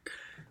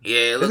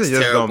 Yeah, it looks this is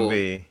just terrible. Gonna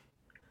be,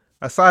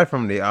 aside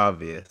from the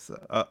obvious,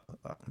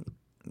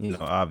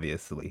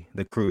 obviously,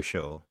 the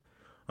crucial,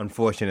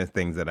 unfortunate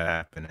things that are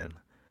happening.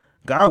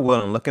 God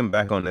willing, looking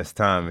back on this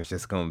time, it's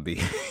just gonna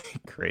be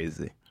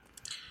crazy.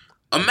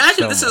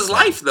 Imagine this is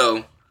life,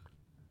 though.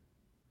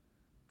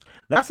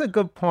 That's a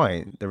good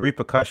point. The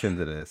repercussions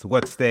of this.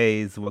 What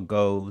stays, what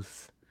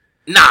goes.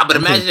 Nah, but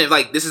imagine if,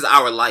 like, this is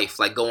our life,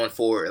 like, going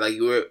forward. Like,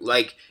 we're,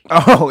 like...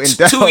 Oh, in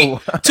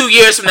 2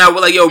 years from now,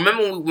 we're like, yo,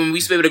 remember when we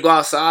used to be able to go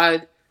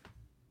outside?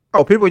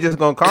 Oh, people are just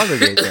gonna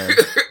congregate then.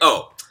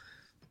 Oh.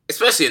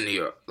 Especially in New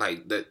York.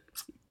 Like,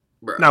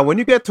 bro. Now, when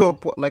you get to a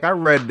point... Like, I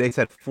read they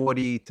said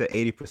 40 to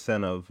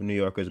 80% of New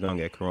Yorkers gonna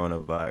get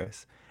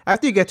coronavirus.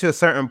 After you get to a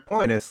certain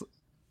point, it's...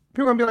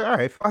 People gonna be like, all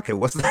right, fuck it.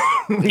 What's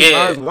that? We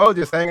might as well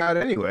just hang out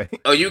anyway.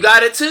 Oh, you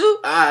got it too?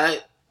 All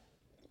right.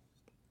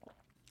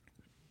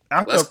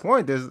 After a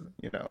point, there's,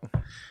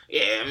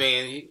 Yeah, I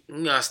mean,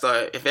 you gotta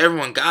start. If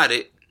everyone got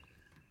it,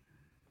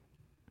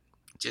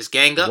 just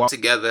gang up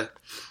together.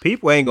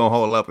 People ain't gonna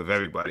hold up if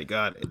everybody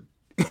got it.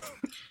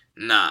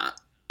 Nah.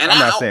 And I'm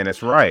not saying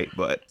it's right,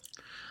 but.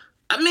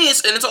 I mean,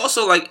 it's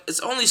also like, it's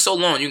only so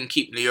long you can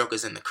keep New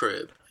Yorkers in the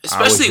crib.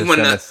 Especially I was just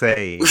gonna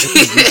say,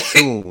 this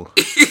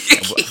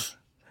is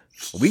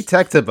we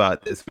text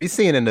about this. We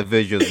seeing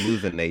individuals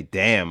losing their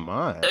damn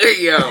mind.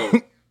 Yo,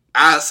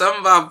 I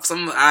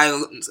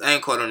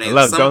ain't call no names.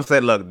 Look,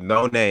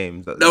 no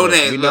names. No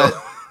names. We know.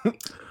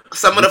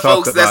 Some of the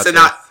folks that's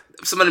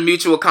some of the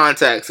mutual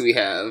contacts we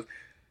have,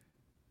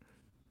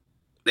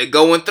 they're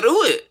going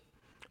through it.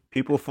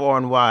 People far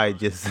and wide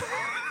just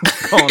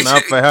calling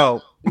out for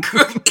help.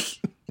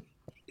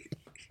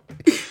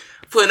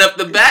 Putting up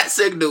the bat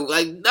signal,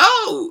 like,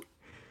 no.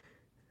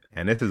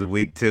 And this is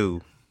week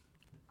 2.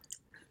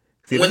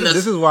 See,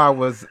 this is why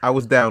I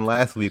was down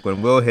last week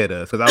when Will hit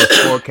us, because I was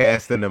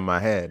forecasting in my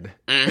head.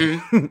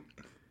 Mm-hmm.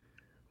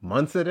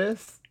 Months of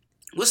this?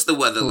 What's the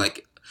weather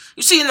like?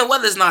 You see, the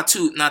weather's not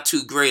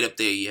too great up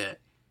there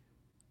yet.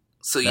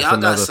 So that's y'all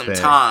got some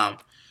time.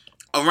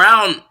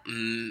 Around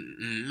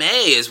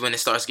May is when it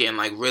starts getting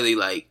like really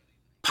like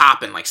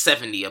popping, like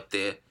 70 up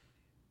there.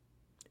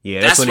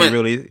 Yeah, that's when you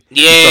really start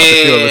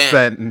to feel the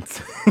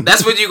sentence.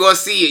 That's when you're gonna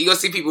see it. You're gonna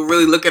see people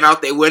really looking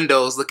out their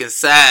windows, looking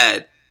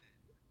sad.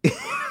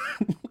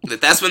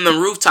 That's when the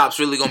rooftops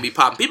really gonna be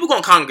popping. People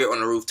gonna congregate on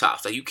the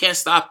rooftops. Like, you can't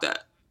stop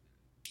that.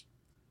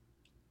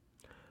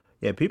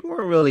 Yeah, people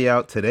weren't really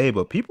out today,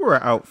 but people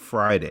were out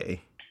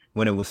Friday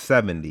when it was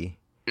 70.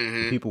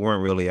 Mm-hmm. People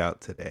weren't really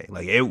out today.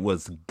 Like, it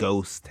was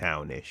ghost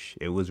townish.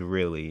 It was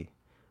really,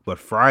 but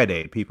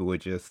Friday people were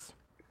just.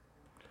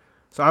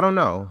 So I don't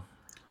know,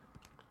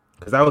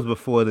 because that was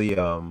before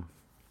the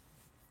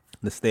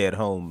stay at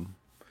home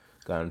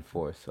got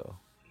enforced. So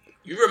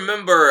you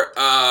remember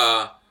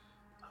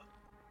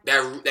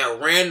that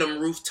random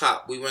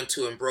rooftop we went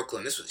to in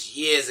Brooklyn? This was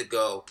years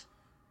ago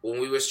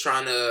when we was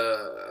trying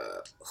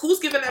to. Who's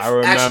giving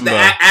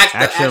that?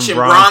 Action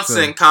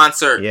Bronson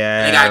concert.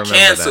 Yeah, and it got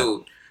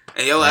canceled.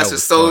 And yo ass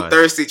was so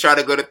thirsty trying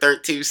to go to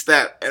 13th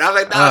Step. And I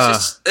was like, nah,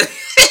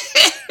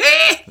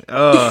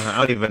 Oh, I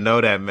don't even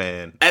know that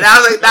man. And I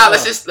was like, nah,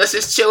 let's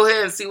just chill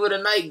here and see where the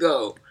night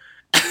go.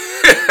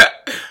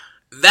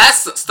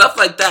 That's stuff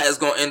like that is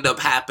gonna end up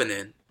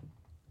happening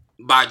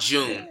by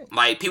June.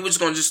 Like people just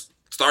gonna just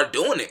start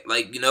doing it.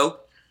 Like, you know.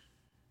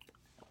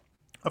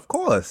 Of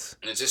course.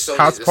 It's just so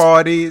house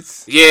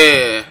parties.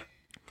 Yeah.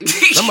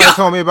 Somebody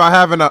told me about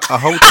having a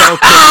hotel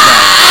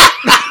kickback.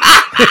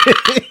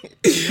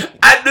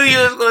 I knew you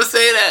was gonna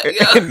say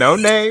that. Yo. No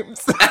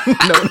names.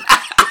 No.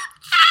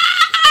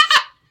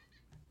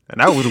 And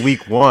that was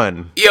week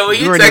 1. Yo, when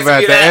you were texted me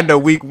at the that, end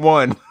of week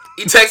 1.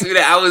 You texted me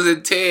that I was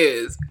in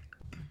tears,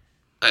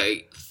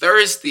 like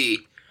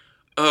thirsty.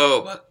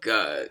 Oh my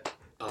god!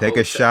 Take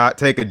a shot,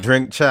 take a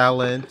drink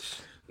challenge.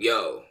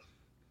 Yo,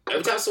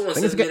 every time someone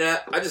sends me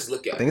that, I just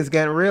look at it. I think it's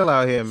getting real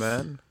out here,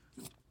 man.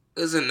 I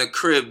was in the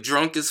crib,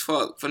 drunk as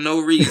fuck for no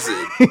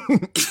reason,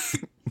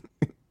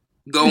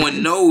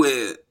 going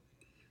nowhere.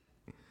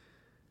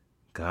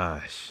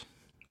 Gosh,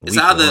 it's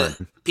either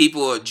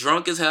people are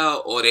drunk as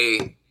hell or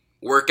they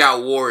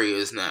workout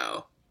warriors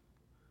now.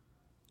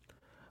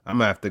 I'm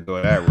gonna have to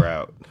go that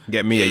route.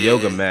 Get me a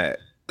yoga mat.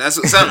 That's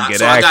what get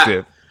so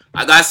active.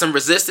 I got some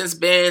resistance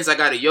bands. I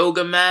got a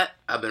yoga mat.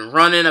 I've been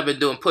running. I've been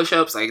doing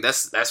push-ups. Like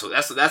that's what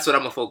I'm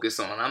gonna focus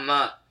on. I'm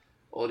not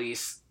all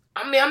these.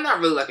 I mean, I'm not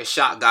really like a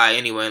shot guy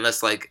anyway,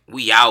 unless like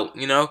we out,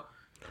 you know.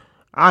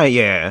 I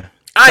ain't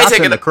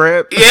taking in the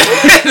crib. Yeah,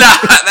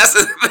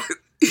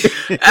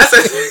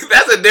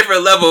 that's a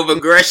different level of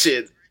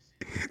aggression.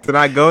 Did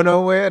I go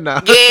nowhere?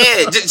 No.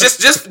 Yeah,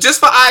 just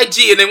for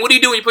IG. And then what do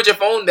you do when you put your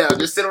phone down?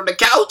 Just sit on the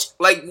couch?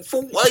 Like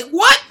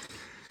what?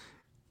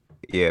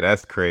 Yeah,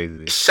 that's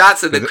crazy.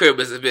 Shots in the crib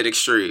is a bit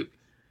extreme.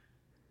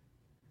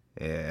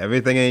 Yeah,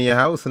 everything in your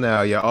house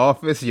now. Your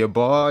office, your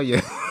bar,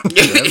 your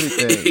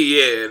everything.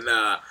 Yeah,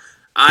 nah.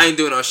 I ain't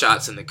doing no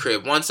shots in the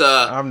crib.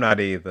 I'm not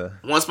either.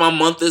 Once my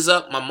month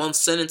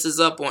sentence is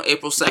up on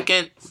April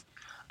 2nd,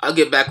 I'll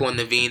get back on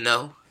the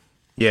vino.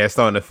 Yeah, it's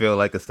starting to feel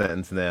like a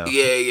sentence now.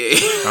 Yeah.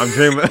 I'm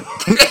dreaming.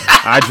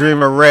 I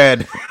dream of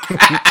red.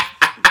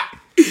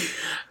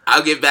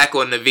 I'll get back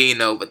on the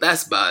vino, but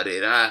that's about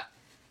it.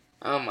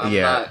 I'm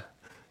not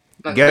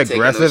get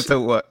aggressive to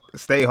what?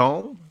 Stay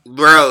home,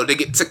 bro.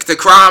 To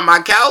cry on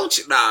my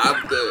couch? Nah,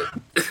 I'm good.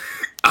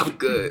 I'm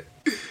good.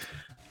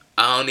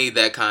 I don't need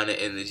that kind of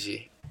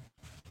energy.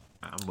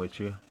 I'm with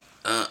you.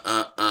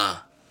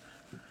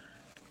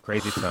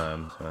 Crazy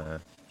times,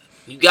 man.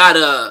 You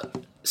got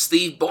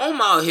Steve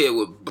Ballmer out here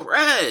with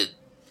bread.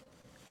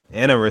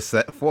 In a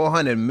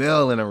 $400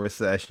 million in a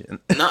recession.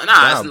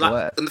 Nah, it's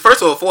not.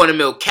 First of all, $400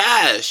 million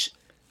cash.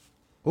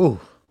 Ooh,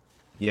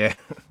 yeah.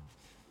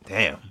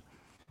 Damn.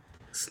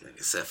 This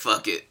nigga said,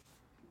 "Fuck it."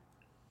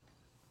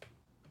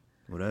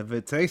 Whatever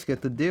it takes,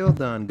 get the deal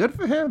done. Good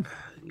for him.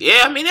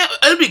 Yeah, I mean,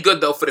 it'd be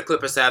good though for the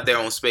Clippers to have their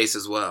own space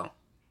as well.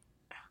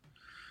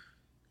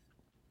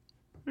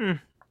 Good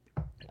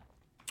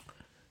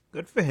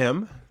for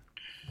him.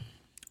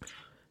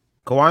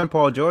 Kawhi and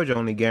Paul George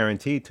only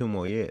guaranteed 2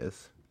 more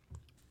years.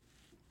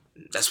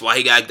 That's why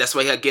he got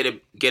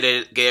get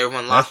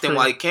everyone locked in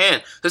while he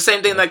can. The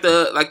same thing like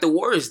the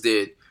Warriors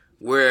did,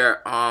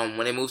 where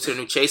when they moved to the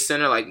new Chase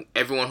Center, like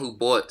everyone who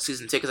bought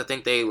season tickets, I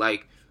think they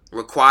like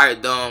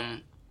required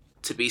them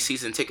to be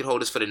season ticket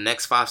holders for the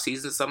next 5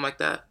 seasons, something like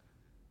that.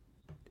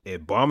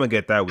 If Ballmer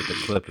get that with the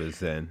Clippers,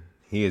 then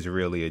he is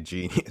really a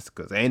genius.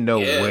 Because ain't no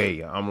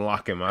way I'm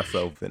locking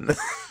myself in. But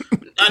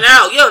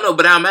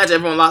I imagine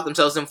everyone locked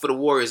themselves in for the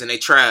Warriors and they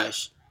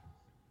trash.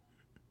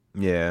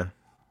 Yeah.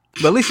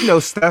 But at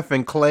least Steph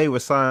and Clay were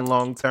signed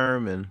long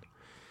term, and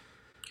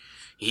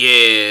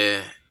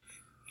yeah,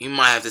 you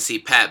might have to see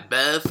Pat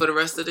Bev for the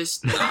rest of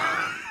this.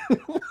 Nah.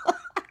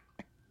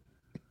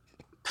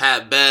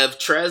 Pat Bev,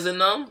 Trez and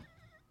them,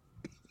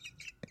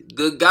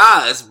 good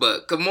guys,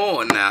 but come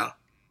on now.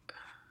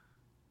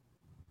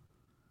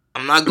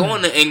 I'm not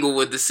going to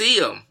Inglewood to see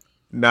them.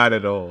 Not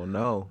at all.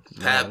 No.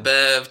 Pat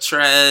Bev,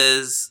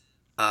 Trez,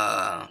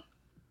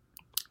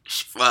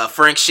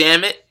 Frank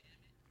Shamet.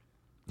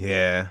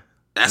 Yeah.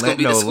 That's gonna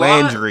be the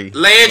squad. Landry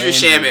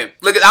Shamet.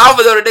 Look at, I don't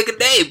even know the nigga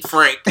name,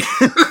 Frank.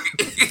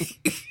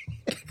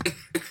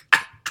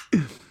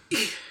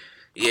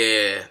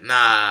 Yeah,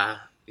 nah.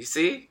 You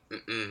see?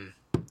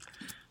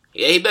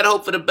 Yeah, he better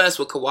hope for the best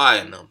with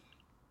Kawhi and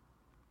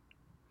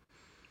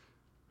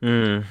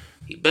them.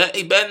 He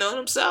better know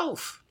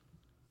himself.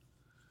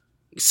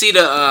 You see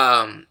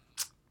the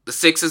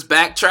Sixers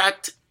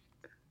backtracked?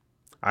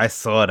 I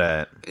saw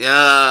that.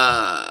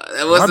 Yeah,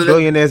 that wasn't. Why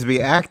billionaires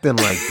be acting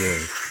like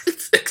this?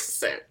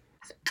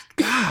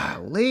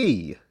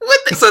 Golly.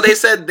 So they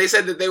said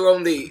that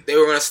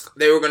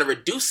they were gonna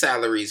reduce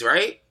salaries,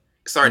 right?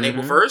 Starting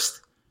April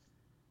 1st.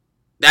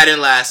 That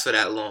didn't last for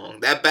that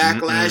long. That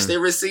backlash they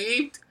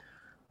received,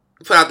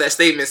 put out that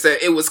statement, said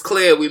it was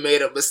clear we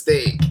made a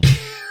mistake.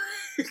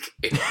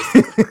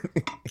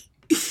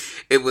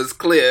 It was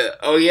clear.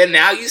 Oh yeah,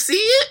 now you see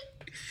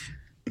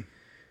it?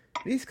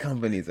 These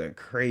companies are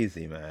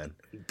crazy, man.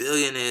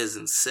 Billionaires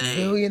insane.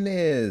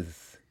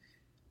 Billionaires.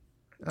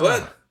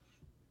 But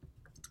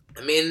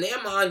I mean, in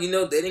their mind,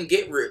 they didn't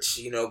get rich,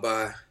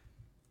 by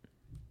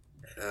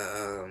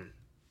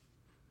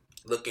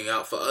looking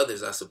out for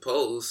others, I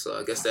suppose. So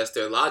I guess that's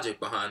their logic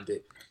behind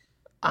it.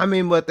 I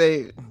mean, but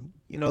they,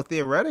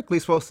 theoretically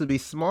supposed to be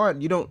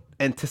smart. You don't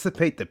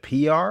anticipate the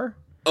PR.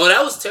 Oh,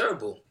 that was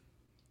terrible.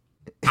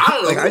 I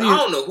don't know. I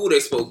don't know who they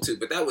spoke to,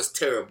 but that was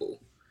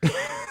terrible.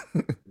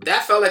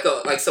 That felt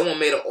like someone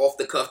made an off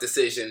the cuff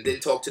decision.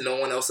 Didn't talk to no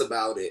one else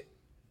about it.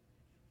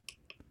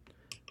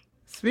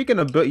 Speaking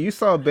of, you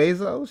saw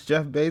Bezos,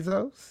 Jeff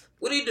Bezos.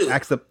 What did he do?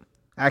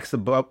 Asked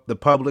the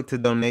public to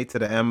donate to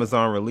the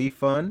Amazon Relief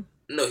Fund.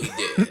 No, he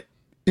didn't.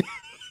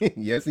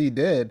 Yes, he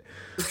did.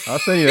 I'll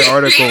send you an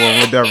article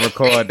when we're done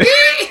recording.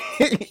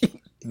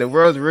 The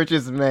world's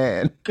richest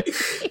man.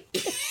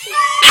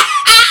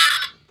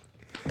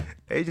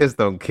 They just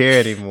don't care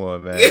anymore,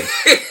 man.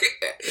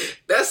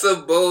 That's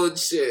some bold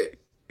shit.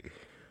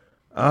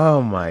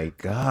 Oh my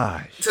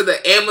gosh. To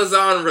the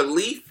Amazon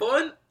Relief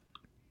Fund?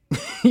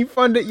 You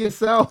fund it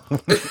yourself.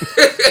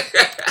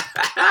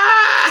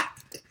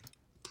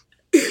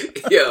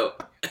 Yo.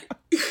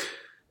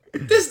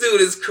 This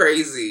dude is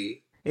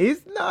crazy.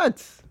 He's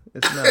nuts.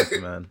 It's nuts,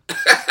 man.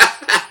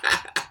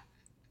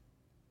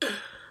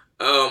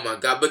 Oh my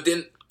god! But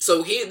then,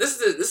 so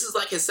this is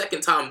like his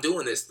second time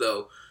doing this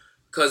though,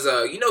 because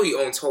he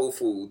owns Whole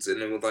Foods,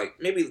 and it was like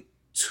maybe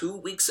 2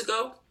 weeks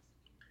ago.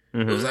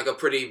 It was like a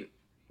pretty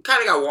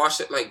kind of got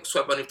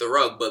swept underneath the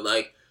rug, but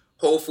like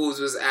Whole Foods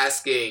was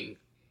asking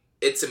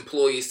its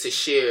employees to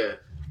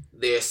share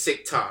their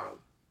sick time.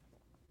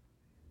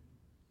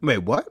 Wait,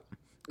 what?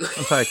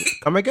 I'm sorry.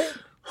 Come again?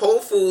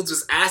 Whole Foods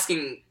was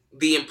asking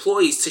the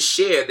employees to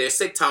share their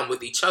sick time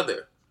with each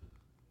other.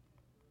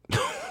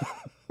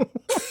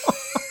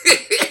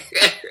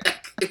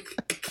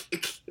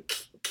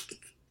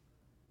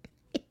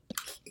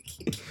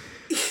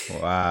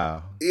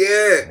 Wow.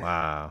 Yeah.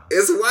 Wow.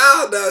 It's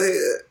wild out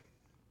here.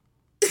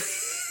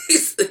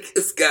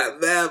 It's got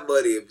mad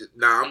money.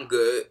 Nah, I'm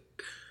good.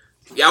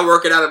 Y'all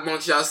work it out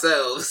amongst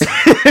yourselves.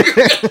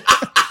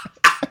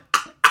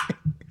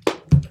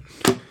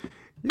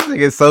 You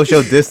think it's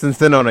social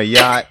distancing on a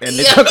yacht and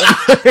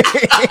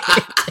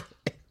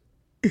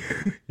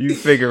you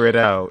figure it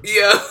out.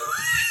 Yeah.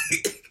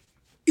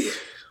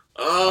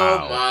 Oh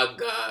Wow. my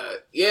god.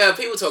 Yeah,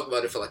 people talk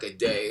about it for like a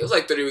day. It was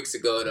like 3 weeks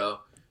ago though.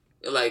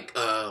 Like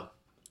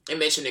they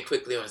mentioned it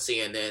quickly on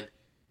CNN,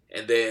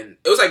 and then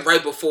it was like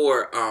right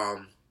before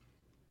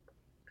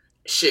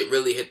shit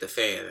really hit the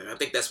fan. And I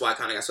think that's why I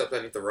kind of got swept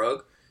underneath the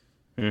rug.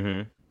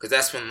 Mm-hmm. Because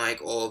that's when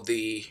like all of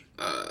the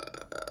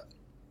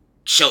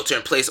shelter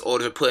in place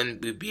orders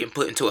are being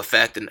put into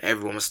effect, and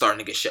everyone was starting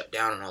to get shut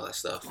down and all that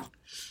stuff.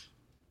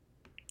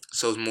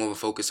 So it was more of a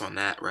focus on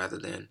that rather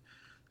than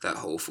that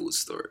Whole Foods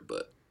story.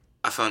 But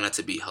I found that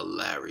to be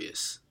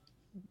hilarious.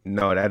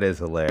 No, that is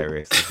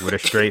hilarious. With a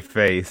straight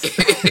face.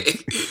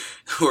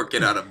 Work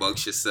it out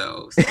amongst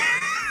yourselves.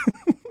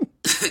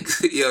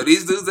 Yo,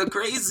 these dudes are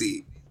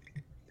crazy.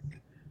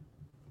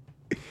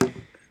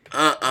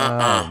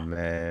 Oh,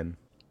 man.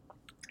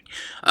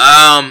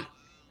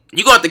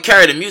 You gonna have to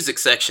carry the music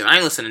section. I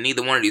ain't listened to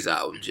neither one of these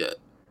albums yet.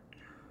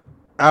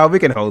 Oh, we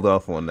can hold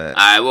off on that.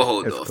 Alright, we'll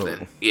hold off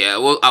then. Yeah,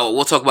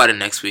 we'll talk about it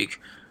next week.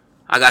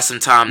 I got some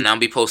time now.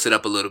 Be posted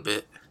up a little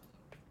bit.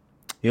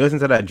 You listen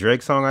to that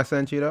Drake song I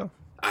sent you, though?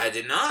 I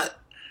did not.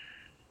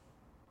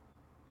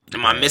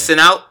 Am I missing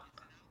out?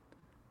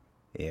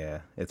 Yeah,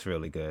 it's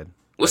really good.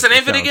 What's the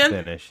name of it again?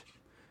 Finished.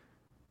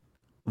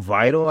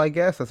 Vital, I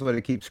guess. That's what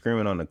it keeps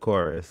screaming on the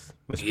chorus.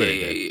 It's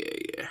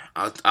Yeah.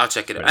 I'll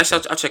check it out.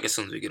 Actually, I'll check it as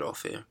soon as we get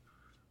off here.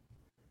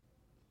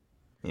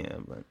 Yeah,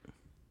 but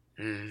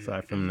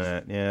aside from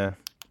that, yeah.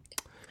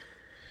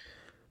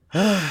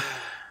 All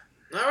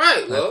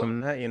right, well. Aside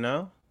from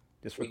that,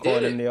 just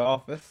recording in the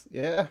office.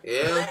 Yeah.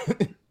 Yeah.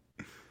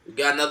 We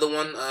got another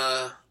one.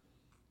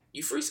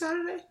 You free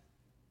Saturday?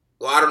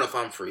 Well, I don't know if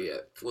I'm free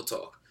yet. We'll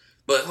talk.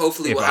 But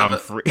hopefully we'll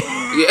have free.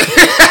 Yeah.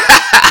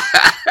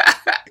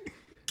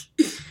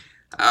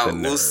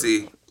 We'll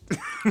see.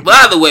 But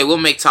either way, we'll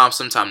make time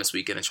sometime this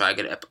weekend and try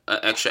to get an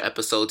extra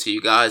episode to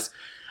you guys.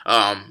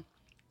 I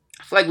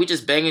feel like we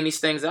just banging these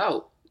things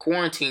out.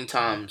 Quarantine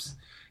times.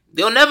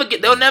 They'll never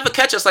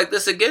catch us like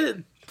this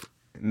again.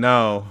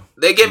 No.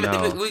 We giving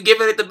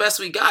it the best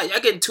we got.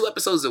 Y'all getting 2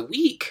 episodes a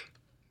week.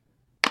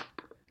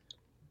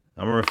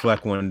 I'm gonna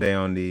reflect one day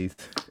on these.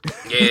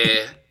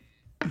 Yeah.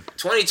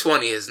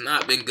 2020 has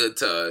not been good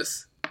to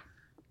us.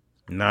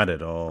 Not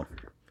at all.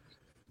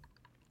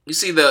 You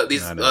see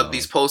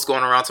these posts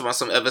going around to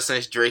some ever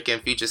since Drake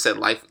and Future said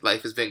life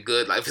has been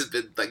good, life has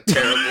been like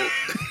terrible.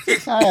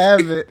 I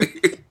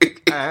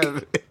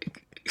haven't.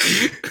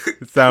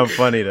 It sounds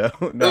funny though.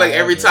 No, like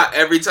every time,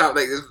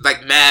 like it's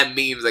like mad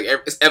memes. Like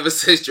ever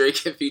since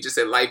Drake and Future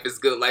said life is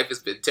good, life has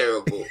been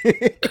terrible.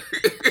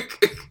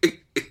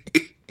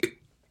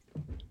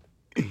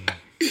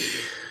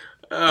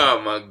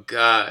 Oh my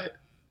god.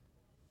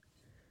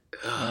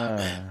 Oh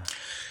man.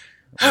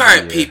 All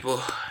right, people.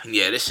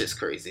 Yeah, this shit's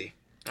crazy.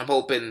 I'm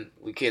hoping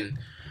we can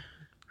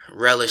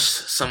relish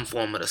some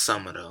form of the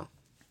summer, though.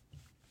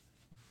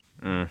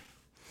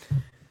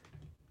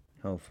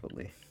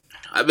 Hopefully.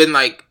 I've been,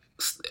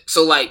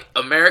 So like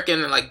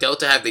American and like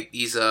Delta have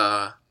these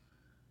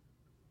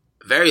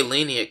very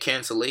lenient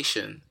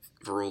cancellation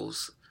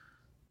rules.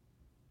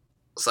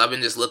 So I've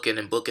been just looking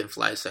and booking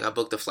flights. Like I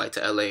booked a flight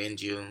to LA in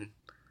June.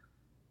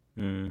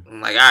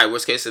 I'm like, all right,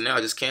 worst case scenario,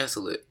 I'll just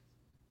cancel it.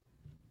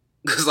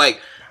 Cause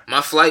like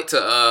my flight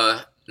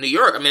to New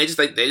York, I mean,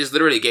 they just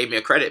literally gave me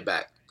a credit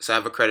back. So I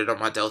have a credit on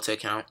my Delta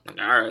account. Like,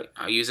 all right,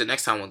 I'll use it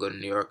next time I want to go to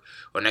New York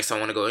or next time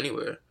I want to go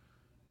anywhere.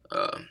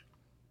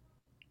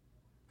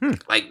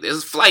 Like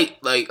this flight,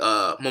 like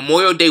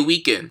Memorial Day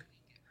weekend,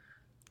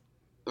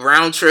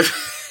 round trip.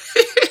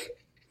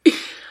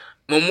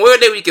 Memorial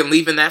Day weekend,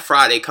 leaving that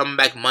Friday, coming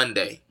back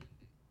Monday.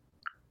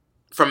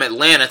 From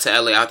Atlanta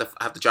to LA, I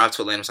have to drive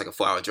to Atlanta. It's like a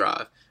 4-hour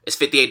drive. It's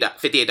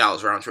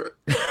 $58 round trip.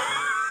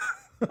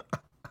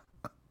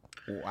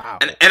 Wow.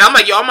 And I'm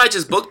like, yo, I might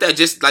just book that.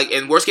 Just like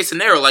in worst case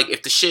scenario, like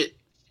if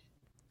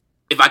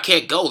I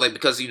can't go, like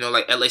because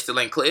like LA still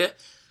ain't clear,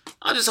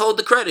 I'll just hold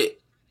the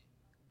credit.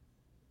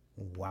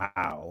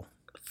 Wow.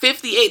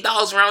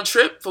 $58 round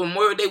trip for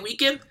Memorial Day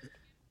weekend?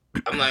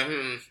 I'm like,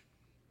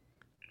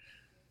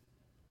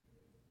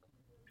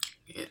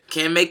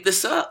 can't make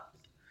this up.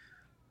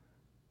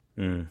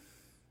 You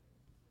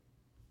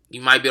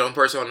might be the only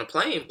person on the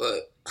plane,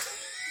 but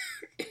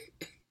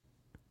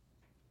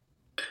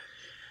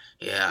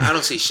yeah, I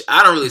don't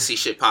really see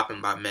shit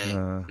popping by May.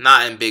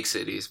 Not in big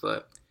cities,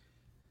 but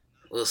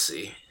we'll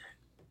see.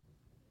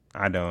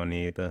 I don't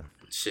either.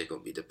 Shit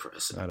gonna be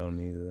depressing. I don't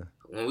either.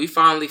 When we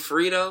finally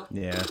free though,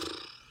 yeah,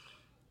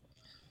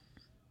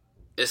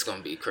 it's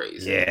gonna be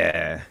crazy.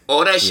 Yeah,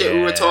 all that shit we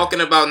were talking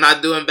about,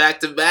 not doing back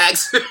to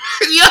backs. Yo,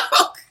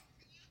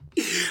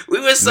 we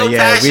were so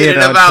passionate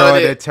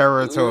about it.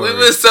 Territory. We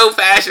were so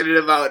passionate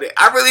about it.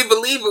 I really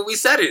believe it. We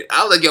said it.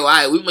 I was like, yo, all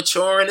right, we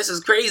maturing. This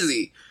is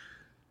crazy.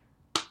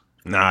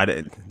 Nah,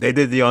 they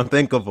did the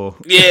unthinkable.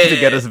 Yeah, to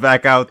get us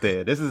back out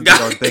there. This is the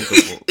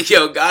unthinkable.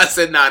 Yo, God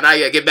said, nah, not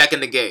yet. Get back in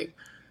the game.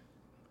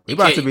 We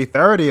about to be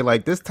 30.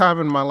 Like, this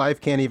time in my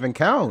life can't even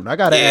count. I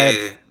gotta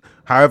add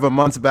however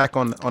months back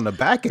on the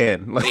back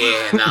end. Like,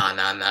 yeah,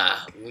 nah.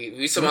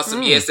 We talking about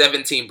some year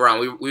 17,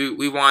 Brown.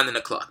 We winding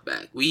the clock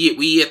back. We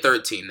year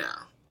 13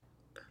 now.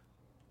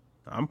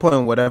 I'm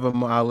putting whatever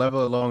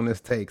level along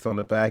this takes on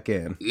the back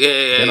end.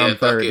 Yeah. Then I'm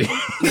 30.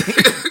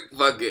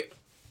 Fuck it.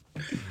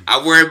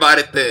 I worry about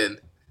it then.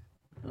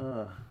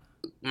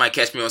 Might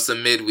catch me on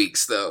some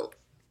midweeks though.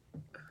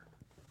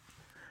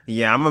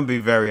 Yeah, I'm gonna be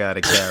very out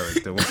of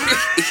character.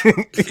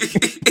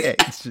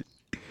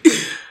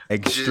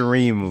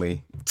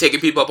 Extremely.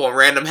 Taking people up on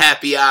random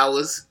happy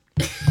hours.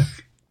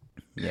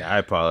 Yeah, I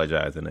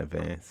apologize in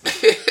advance.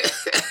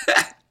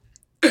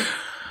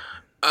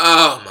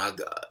 Oh my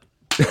God.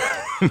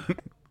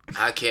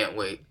 I can't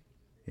wait.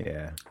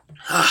 Yeah.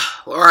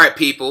 All right,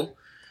 people.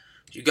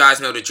 You guys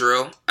know the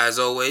drill. As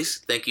always,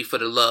 thank you for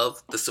the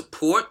love, the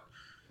support.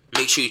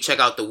 Make sure you check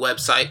out the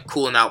website,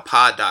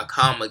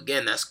 coolingoutpod.com.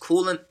 Again, that's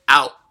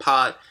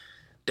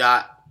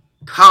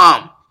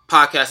coolingoutpod.com.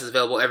 Podcast is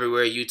available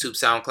everywhere. YouTube,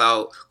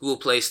 SoundCloud, Google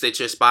Play,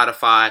 Stitcher,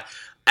 Spotify,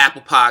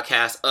 Apple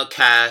Podcasts,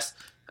 Acast.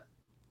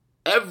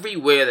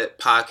 Everywhere that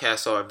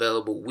podcasts are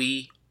available,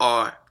 we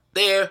are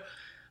there. Did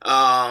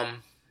I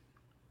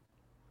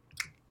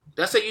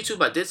say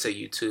YouTube? I did say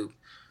YouTube.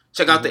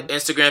 Check out the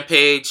Instagram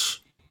page.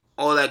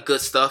 All that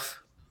good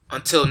stuff.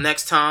 Until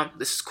next time,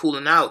 this is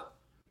Cooling Out.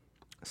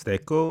 Stay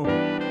cool.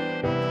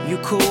 You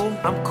cool,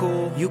 I'm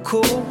cool. You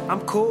cool,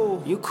 I'm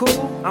cool. You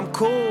cool, I'm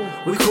cool.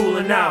 We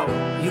coolin' out.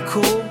 You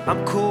cool,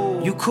 I'm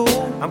cool. You cool,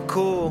 I'm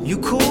cool. You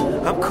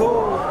cool, I'm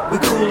cool. We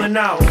coolin'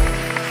 out.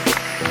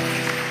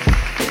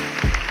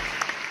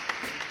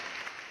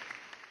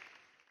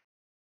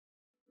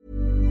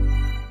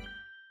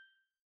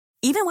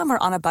 Even when we're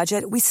on a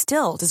budget, we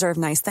still deserve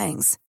nice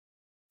things.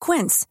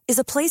 Quince is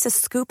a place to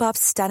scoop up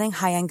stunning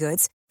high-end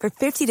goods for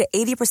 50 to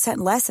 80%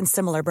 less than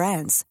similar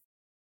brands.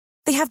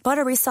 They have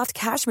buttery soft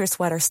cashmere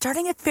sweaters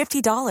starting at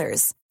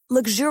 $50,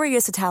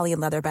 luxurious Italian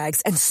leather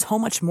bags, and so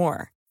much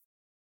more.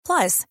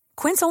 Plus,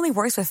 Quince only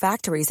works with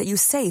factories that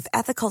use safe,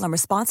 ethical, and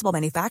responsible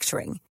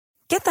manufacturing.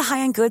 Get the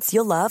high-end goods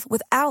you'll love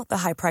without the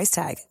high price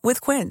tag with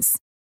Quince.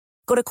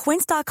 Go to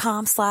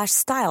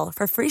quince.com/style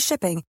for free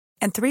shipping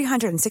and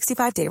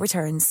 365-day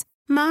returns.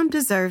 Mom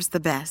deserves the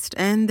best,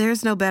 and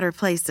there's no better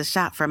place to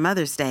shop for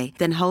Mother's Day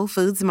than Whole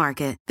Foods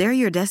Market. They're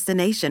your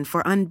destination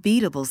for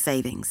unbeatable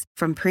savings,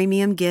 from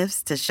premium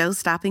gifts to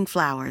show-stopping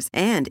flowers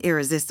and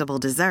irresistible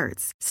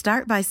desserts.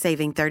 Start by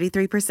saving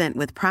 33%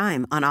 with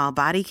Prime on all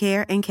body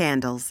care and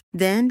candles.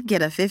 Then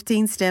get a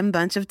 15-stem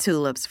bunch of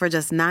tulips for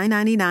just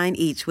 $9.99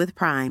 each with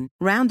Prime.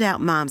 Round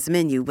out Mom's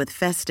menu with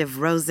festive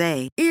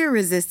rosé,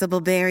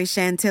 irresistible berry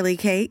chantilly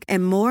cake,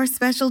 and more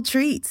special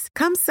treats.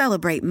 Come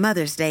celebrate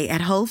Mother's Day at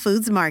Whole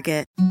Foods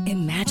Market.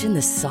 Imagine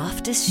the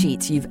softest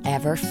sheets you've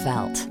ever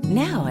felt.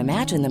 Now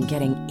imagine them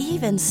getting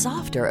even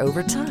softer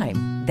over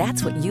time.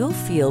 That's what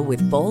you'll feel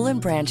with Boll &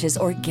 Branch's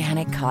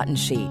organic cotton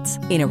sheets.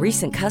 In a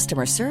recent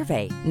customer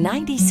survey,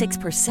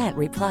 96%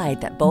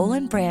 replied that Boll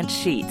 & Branch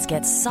sheets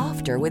get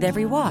softer with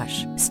every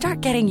wash.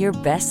 Start getting your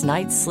best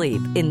night's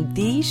sleep in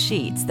these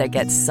sheets that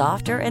get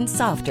softer and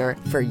softer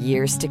for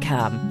years to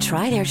come.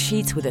 Try their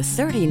sheets with a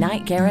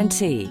 30-night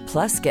guarantee.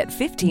 Plus, get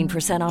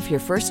 15% off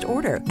your first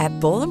order at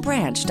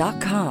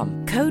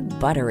bollandbranch.com. Code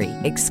BUTTERY.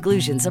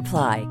 Exclusions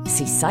apply.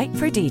 See site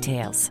for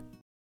details.